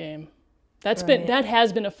the Lynn game. That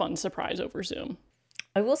has been a fun surprise over Zoom.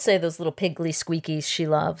 I will say those little piggly squeakies she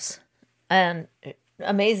loves, and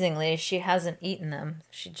amazingly, she hasn't eaten them.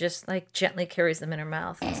 She just gently carries them in her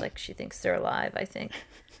mouth. It's like she thinks they're alive, I think.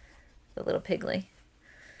 The little piggly.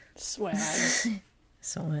 Swags.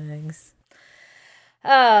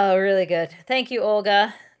 Oh, really good. Thank you,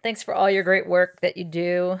 Olga. Thanks for all your great work that you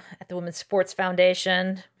do at the Women's Sports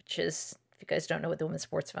Foundation, which is, if you guys don't know what the Women's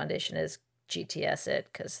Sports Foundation is, GTS it,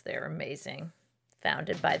 because they're amazing.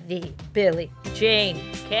 Founded by the Billie Jean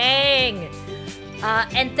King.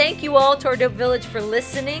 And thank you all to our Dope Village for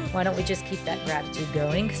listening. Why don't we just keep that gratitude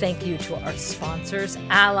going? Thank you to our sponsors,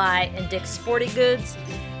 Ally and Dick's Sporting Goods,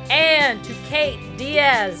 and to Kate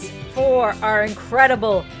Diaz for our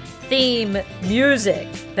incredible theme music.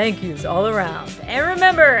 Thank yous all around. And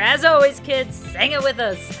remember, as always, kids, sing it with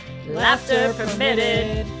us. Laughter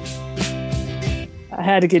permitted. I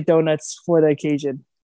had to get donuts for the occasion.